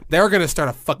Congress, Yeah. they're gonna start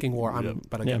a fucking war. I'm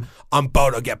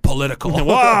about to get political.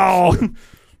 Wow.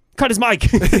 Cut his mic.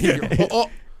 Oh, oh.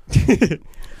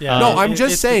 yeah, No, it- I'm it-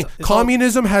 just saying, it's all-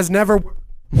 communism has never.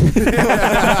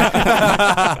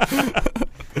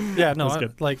 yeah, no, That's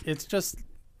good. like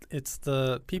it's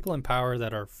the people in power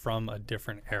that are from a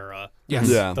different era. Yes.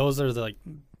 Yeah. Those are the like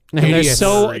And they're Idiots.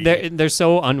 so they're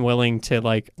so unwilling to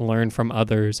like learn from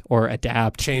others or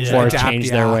adapt Change or adapt, change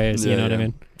their yeah. ways. You Yeah, know what I yeah.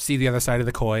 mean? See the other side of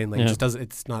the coin. Like, Yeah. it just doesn't.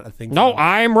 It's not a thing. No, for them.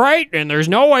 I'm right, and there's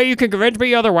no way you can convince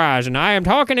me otherwise. And I am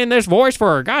talking in this voice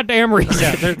for a goddamn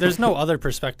reason. yeah. There's no other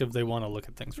perspective they want to look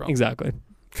at things from. Exactly.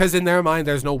 Because in their mind,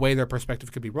 there's no way their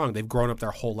perspective could be wrong. They've grown up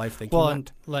their whole life thinking Well,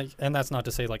 that. and that's not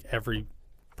to say like every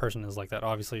person is like that.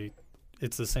 Obviously,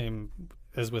 it's the same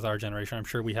as with our generation. I'm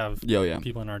sure we have Yeah.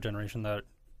 people in our generation that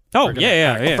Oh are gonna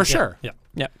yeah, act- yeah, yeah. For sure.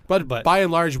 Yeah. But, But- by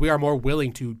and large, we are more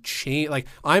willing to change. Like,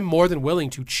 I'm more than willing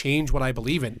to change what I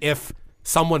believe in if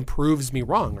someone proves me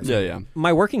wrong. Or Yeah, something. yeah.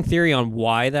 My working theory on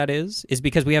why that is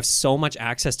because we have so much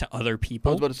access to other I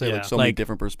people. was about to say Yeah. so many Like-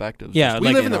 different perspectives. Yeah, just We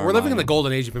like live in the, our we're living in the mind.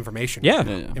 golden age of information. Yeah.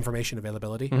 Yeah, yeah. Information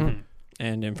availability. Mhm.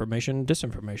 And information,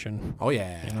 disinformation. Oh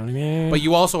yeah. You know what I mean? But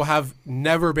you also have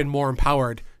never been more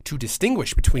empowered to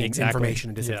distinguish between Exactly. information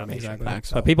and Yeah, disinformation. exactly.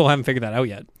 Facts. But people haven't figured that out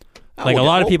yet. Oh, Like, a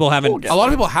lot of people haven't- A lot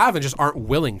of people have and just aren't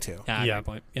willing to. Yeah, Yeah. good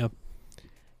point. Yeah.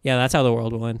 Yeah, that's how the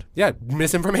world will end. Yeah,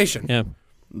 misinformation. Yeah.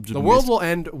 The world will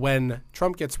end when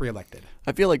Trump gets reelected.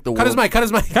 I feel like the Cut his world. mic. Cut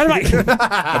his mic. Cut his mic.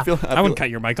 I feel. I wouldn't cut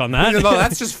your mic on that. No,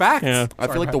 that's just facts. Yeah. I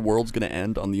feel Sorry, like the world's gonna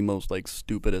end on the most like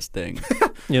stupidest thing.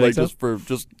 You like think so? just for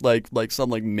like some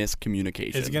like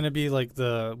miscommunication. It's gonna be like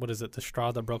the the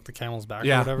straw that broke the camel's back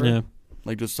Yeah. or whatever. Yeah.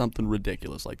 Like just something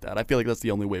ridiculous like that. I feel like that's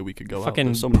the only way we could go. out. Fucking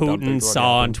There's so many dumb Putin things already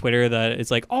saw on happening. Twitter that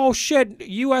it's like, oh shit,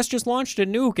 U.S. just launched a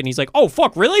nuke, and he's like, oh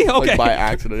fuck, really? Okay. like by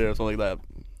accident or something like that.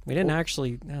 We didn't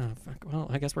actually. Oh, fuck. Well,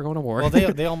 I guess we're going to war. Well,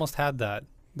 they almost had that.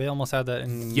 They almost had that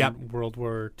in Yep. World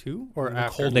War II or In the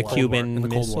after Cold the War. Cuban In the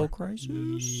Cold Missile War.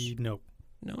 Crisis. No,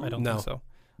 No, I don't No. think so.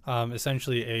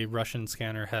 Essentially, a Russian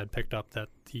scanner had picked up that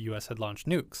the U.S. had launched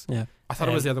nukes. Yeah. I thought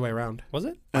it was the other way around. Was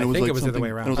it? I think it was the other way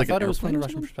around. It was like I thought an it was from the airplane or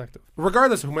Russian something? perspective.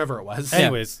 Regardless of whomever it was.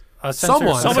 Anyways, a sensor,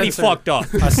 Someone- Somebody a sensor, fucked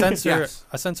up. a sensor, Yes.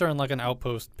 a sensor in like an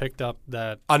outpost picked up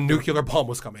that A nuclear bomb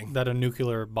was coming. a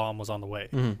nuclear bomb was on the way,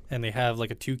 Mhm. and they have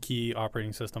like a 2-key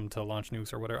operating system to launch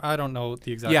nukes or whatever. I don't know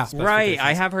the exact. Yeah. Right. I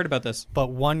specifications, have heard about this. But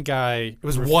one guy, It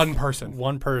was one person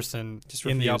one person Just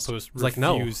in the refused. outpost was like,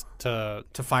 no. refused to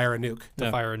to fire a nuke.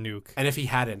 Yeah. fire a nuke. And if he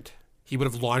hadn't, he would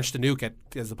have launched a nuke at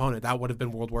his opponent. That would have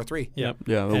been World War III. Yeah.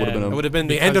 Yeah, that would have been. And It A, would have been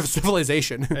the end of Because-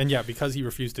 civilization. And yeah, because he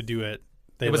refused to do it,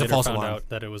 they It was a later false found alarm. out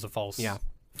that it was a false. Yeah.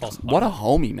 False. what a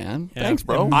alarm. homie, man. Yeah. Thanks,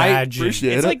 bro. Imagine.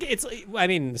 Appreciate It's it. like it's. I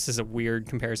mean, this is a weird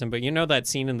comparison, but you know that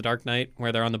scene in The Dark Knight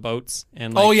where they're on the boats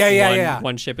and like, Oh, yeah.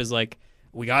 one ship is like,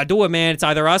 we gotta do it, man. It's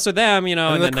either us or them, you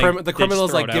know. And And, the, then the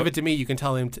criminal's like, give it it to me. You can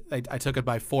tell him I took it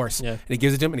by force. Yeah. And he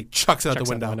gives it to him and he chucks it out Chucks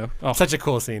the out the window. window. Oh. Such a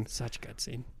cool scene. Such a good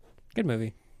scene. Good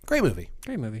movie. Great movie.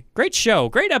 Great movie. Great show.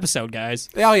 Great episode, guys.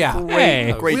 Oh, yeah.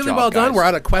 Hey. Great really job, well done. guys. We're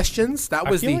out of questions. That I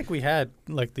was feel the. like we had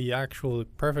like the actual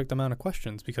perfect amount of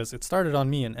questions because it started on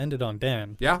me and ended on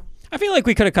Dan. Yeah. I feel like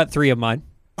we could have cut 3 of mine.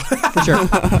 For sure.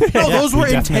 No, those were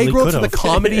we definitely integral to the could've.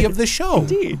 comedy of the show.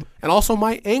 Indeed. And also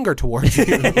my anger towards you.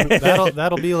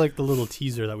 That'll be like the little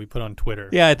teaser that we put on Twitter.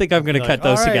 Yeah, I think I'm going to Like, cut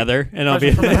those all right, together, and I'll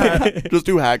be. question from the hat. Just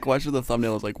do hack question. The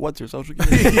thumbnail is like, "What's your social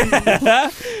security?"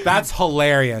 That's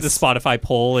hilarious. The Spotify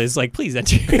poll is like, please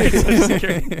enter your social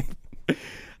security.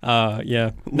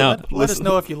 Yeah. No. Let us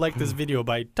know if you like this video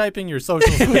by typing your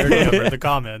social security number in the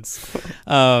comments.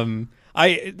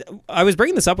 I was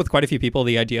bringing this up with quite a few people,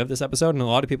 the idea of this episode, and a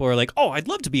lot of people are like, "Oh, I'd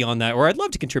love to be on that, or I'd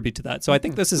love to contribute to that." So I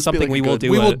think this is This would be something like a we will good-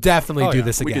 do. we will a- definitely Oh, do yeah.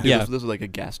 this We again. could do Yeah. this. This is like a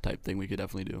guest type thing. We could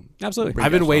definitely do. Absolutely. Bring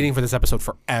I've been guests waiting on. for this episode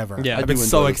forever. Yeah. I've I been do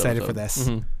so enjoy this excited for episode.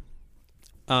 this.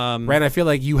 Mhm. Rand, I feel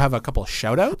like you have a couple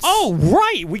shout outs. Oh,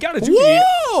 right. We got to do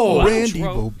Whoa! Wow. Randy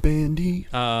Outro. Bobandy.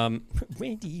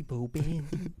 Randy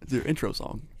Boban. It's your intro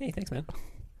song. Hey, thanks,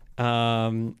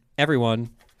 man. Everyone,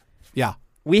 Yeah.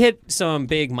 we hit some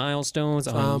big milestones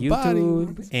on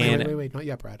YouTube, and Wait, not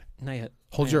yet, Brad. not yet.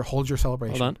 Hold your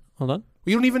celebration. Hold on.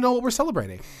 We don't even know what we're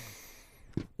celebrating.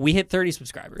 We hit 30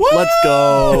 subscribers, Let's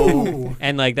go.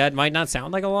 and like that might not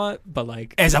sound like a lot, but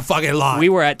like It's a fucking lot. we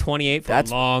were at 28 for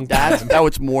That's- a long time. That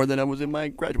was more than I was in my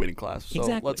graduating class. So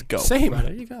Exactly. let's go. Same.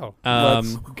 There you go.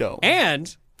 Let's go.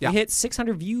 And Yeah. we hit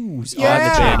 600 views on Yeah.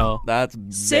 the channel. That's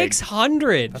big.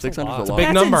 600. That's 600 is lot. a lot. Big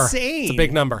That's number. insane. It's a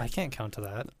big number. I can't count to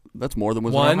that. That's more than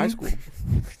was One. in our high school.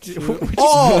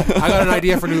 Oh, I got an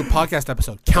idea for a new podcast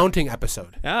episode. Counting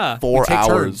episode. Yeah. 4 take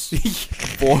hours. turns.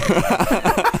 4.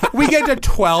 We get to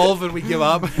 12 and we give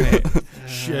up.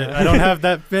 Shit, I don't have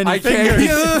that many I fingers.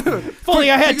 can't. If only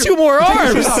I had 2 more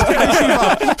arms.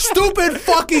 Stupid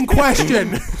fucking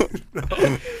question.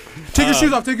 Take your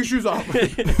shoes off. Take your shoes off.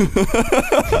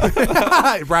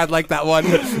 Brad liked that one.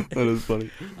 That is funny.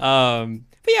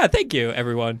 But yeah, thank you,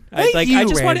 everyone. Thank I you,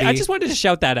 just Randy. wanted to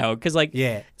shout that out because like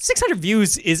Yeah. 600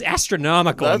 views is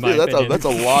astronomical in my opinion. That's a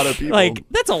lot of people. Like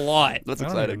that's a lot. That's I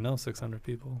don't even exciting. know 600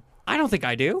 people. I don't think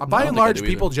I do. By don't and think I large, do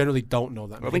people either. generally don't know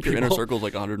that. I many think your inner people. circle is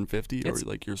like 150, or It's-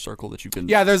 like your circle that you can.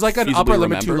 Yeah, there's like an feasibly upper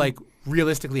limit to remember. like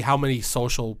realistically how many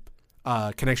social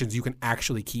connections you can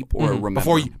actually keep Or Mhm.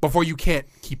 remember. before you can't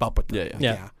keep up with them.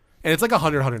 Yeah. Yeah. And it's like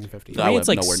 100, 150. So I mean, would it's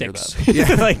like have nowhere near 6. that.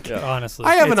 Yeah. like Honestly.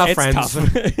 I have it's- enough it's friends.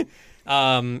 tough.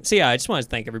 So yeah, I just wanted to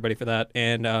thank everybody for that,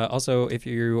 and also if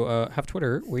you have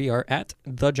Twitter, we are at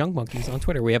the Junk Monkeys on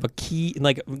Twitter. We have a key,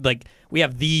 like we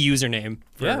have the username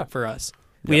for us.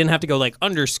 We didn't have to go like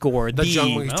underscore The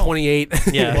Junk Monkeys No. 28.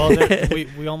 Yeah. Well,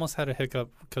 we almost had a hiccup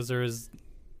because there is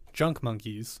Junk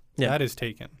Monkeys. Yeah. That is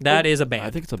taken. That is a band. I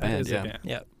think it's a That band. is a Yeah. band.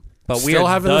 Yeah. But we Still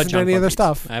are haven't the listened to Junk any of their Monkeys.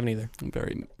 stuff. I haven't either.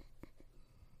 Very.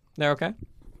 They're okay.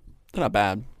 They're not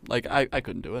bad. Like I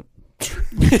couldn't do it.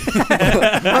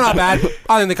 They're not bad.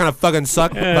 I think they kind of fucking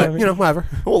suck, but you know, whatever.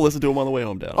 We'll listen to them on the way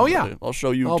home, Dad. Oh, yeah. I'll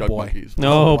show you Oh, Jug boy. Monkeys.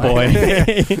 Oh Oh, boy.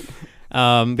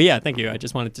 But yeah, thank you. I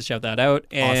just wanted to shout that out,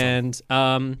 and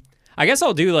I guess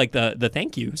I'll do like the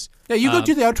thank yous. Yeah, you go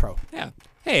do the outro. Yeah.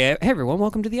 Hey everyone,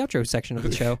 welcome to the outro section of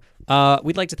the show.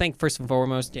 We'd like to thank first and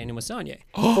foremost Daniel Massagne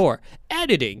for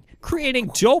editing, creating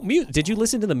dope music. Did you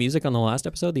listen to the music on the last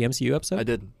episode, the MCU episode? I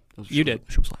did. It was You did.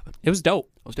 Shoe slapping. It was dope.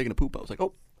 I was taking a poop. I was like,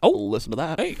 oh, Oh. listen to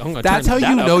that. Hey, I'm gonna That's turn how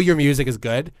that you up. know your music is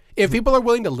good. If people are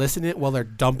willing to listen to it while they're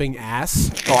dumping ass,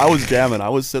 Oh, I was jamming. I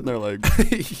was sitting there like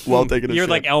while taking a You're shit.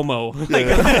 like Elmo. that's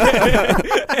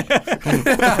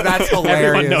hilarious.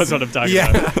 Everyone knows what I'm talking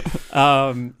Yeah.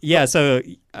 about. Yeah. So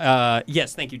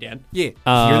yes, thank you, Dan. Yeah. Hear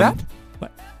Um, that?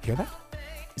 what? Hear that?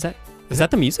 Is that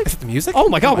the music? Is it the music? Oh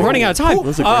my God, we're running out of time.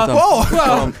 That's a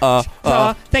great time.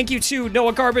 Whoa. Thank you to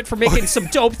Noah Garbett for making some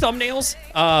dope thumbnails.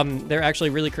 They're actually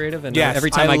really creative, and Yes,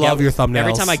 every time I I love get your thumbnails.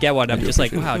 every time I get one, I'm just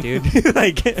like, wow, dude,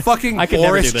 like Fucking I could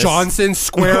never Boris do this. Johnson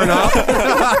squaring up.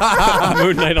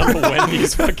 Moon Knight on the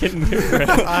Wendy's fucking.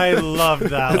 I love that.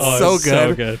 That's one. so it's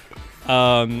good. good.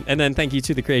 And then thank you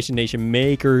to the Creation Nation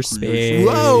Makerspace.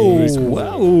 Whoa. You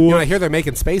Whoa, know, I hear they're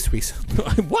making space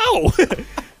recently. whoa.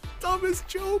 Dumbest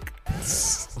joke.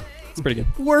 It's pretty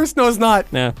good. Worse? No, it's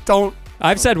not. Nah, Don't.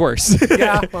 I've said worse.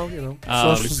 Yeah, well, you know,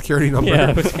 social security number.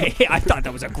 Yeah, hey, I thought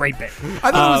that was a great bit.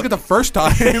 I thought it was good the first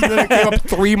time. Then it came up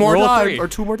 3 more Roll times 3. or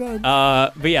 2 more times.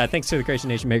 But yeah, thanks to the Creation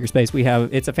Nation Makerspace,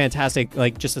 it's a fantastic,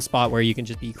 like, just a spot where you can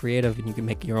just be creative and you can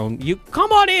make your own. You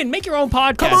come on in, make your own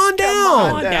podcast. Come on down.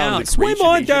 Come on down. The Swim Creation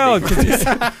on Nation down.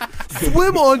 Makerspace.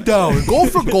 Swim on down. Go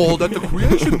for gold at the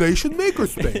Creation Nation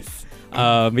Makerspace.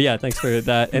 But yeah, thanks for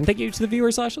that, and thank you to the viewer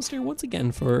 / listener once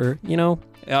again for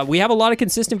we have a lot of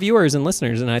consistent viewers and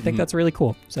listeners, and I think that's really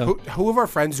cool. So Who of our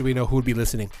friends do we know who would be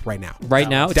listening right now? right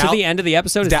now, Dal- to the end of the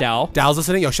episode is Dal. Dal's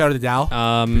listening. Yo, shout out to Dal.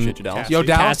 Appreciate you, Dallas. Yo,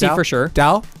 Dal. Cassie Dal, for sure.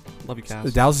 Dal. Love you,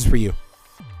 Cass. Dal's is for you.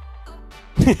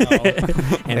 And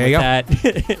There you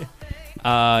with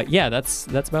that, yeah, that's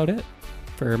about it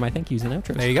for my thank yous and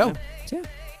outros. There you go. So, yeah.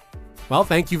 Well,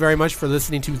 thank you very much for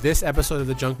listening to this episode of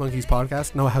the Junk Monkeys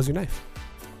podcast. Noah, how's your knife?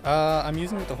 I'm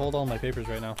using it to hold all my papers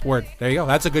right now. Word. There you go.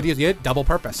 That's a good use. Yeah, double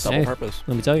purpose. Double Hey. purpose.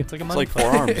 Let me tell you. It's like a It's money like clip.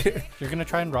 forearms. You're gonna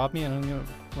try and rob me, and I'm gonna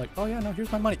like, oh yeah, no,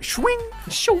 here's my money. Swing.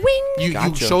 You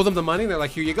Gotcha. show them the money, and they're like,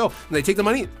 here you go. And they take the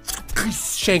money,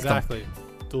 shank them. Exactly.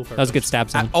 Dual purpose. That was a good stab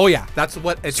sound. Oh, yeah. That's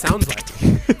what it sounds like.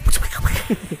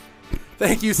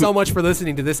 Thank you so much for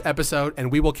listening to this episode,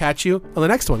 and we will catch you on the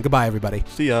next one. Goodbye, everybody.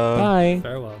 See ya. Bye.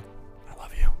 Farewell. I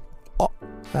love you.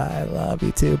 I love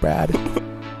you too, Brad.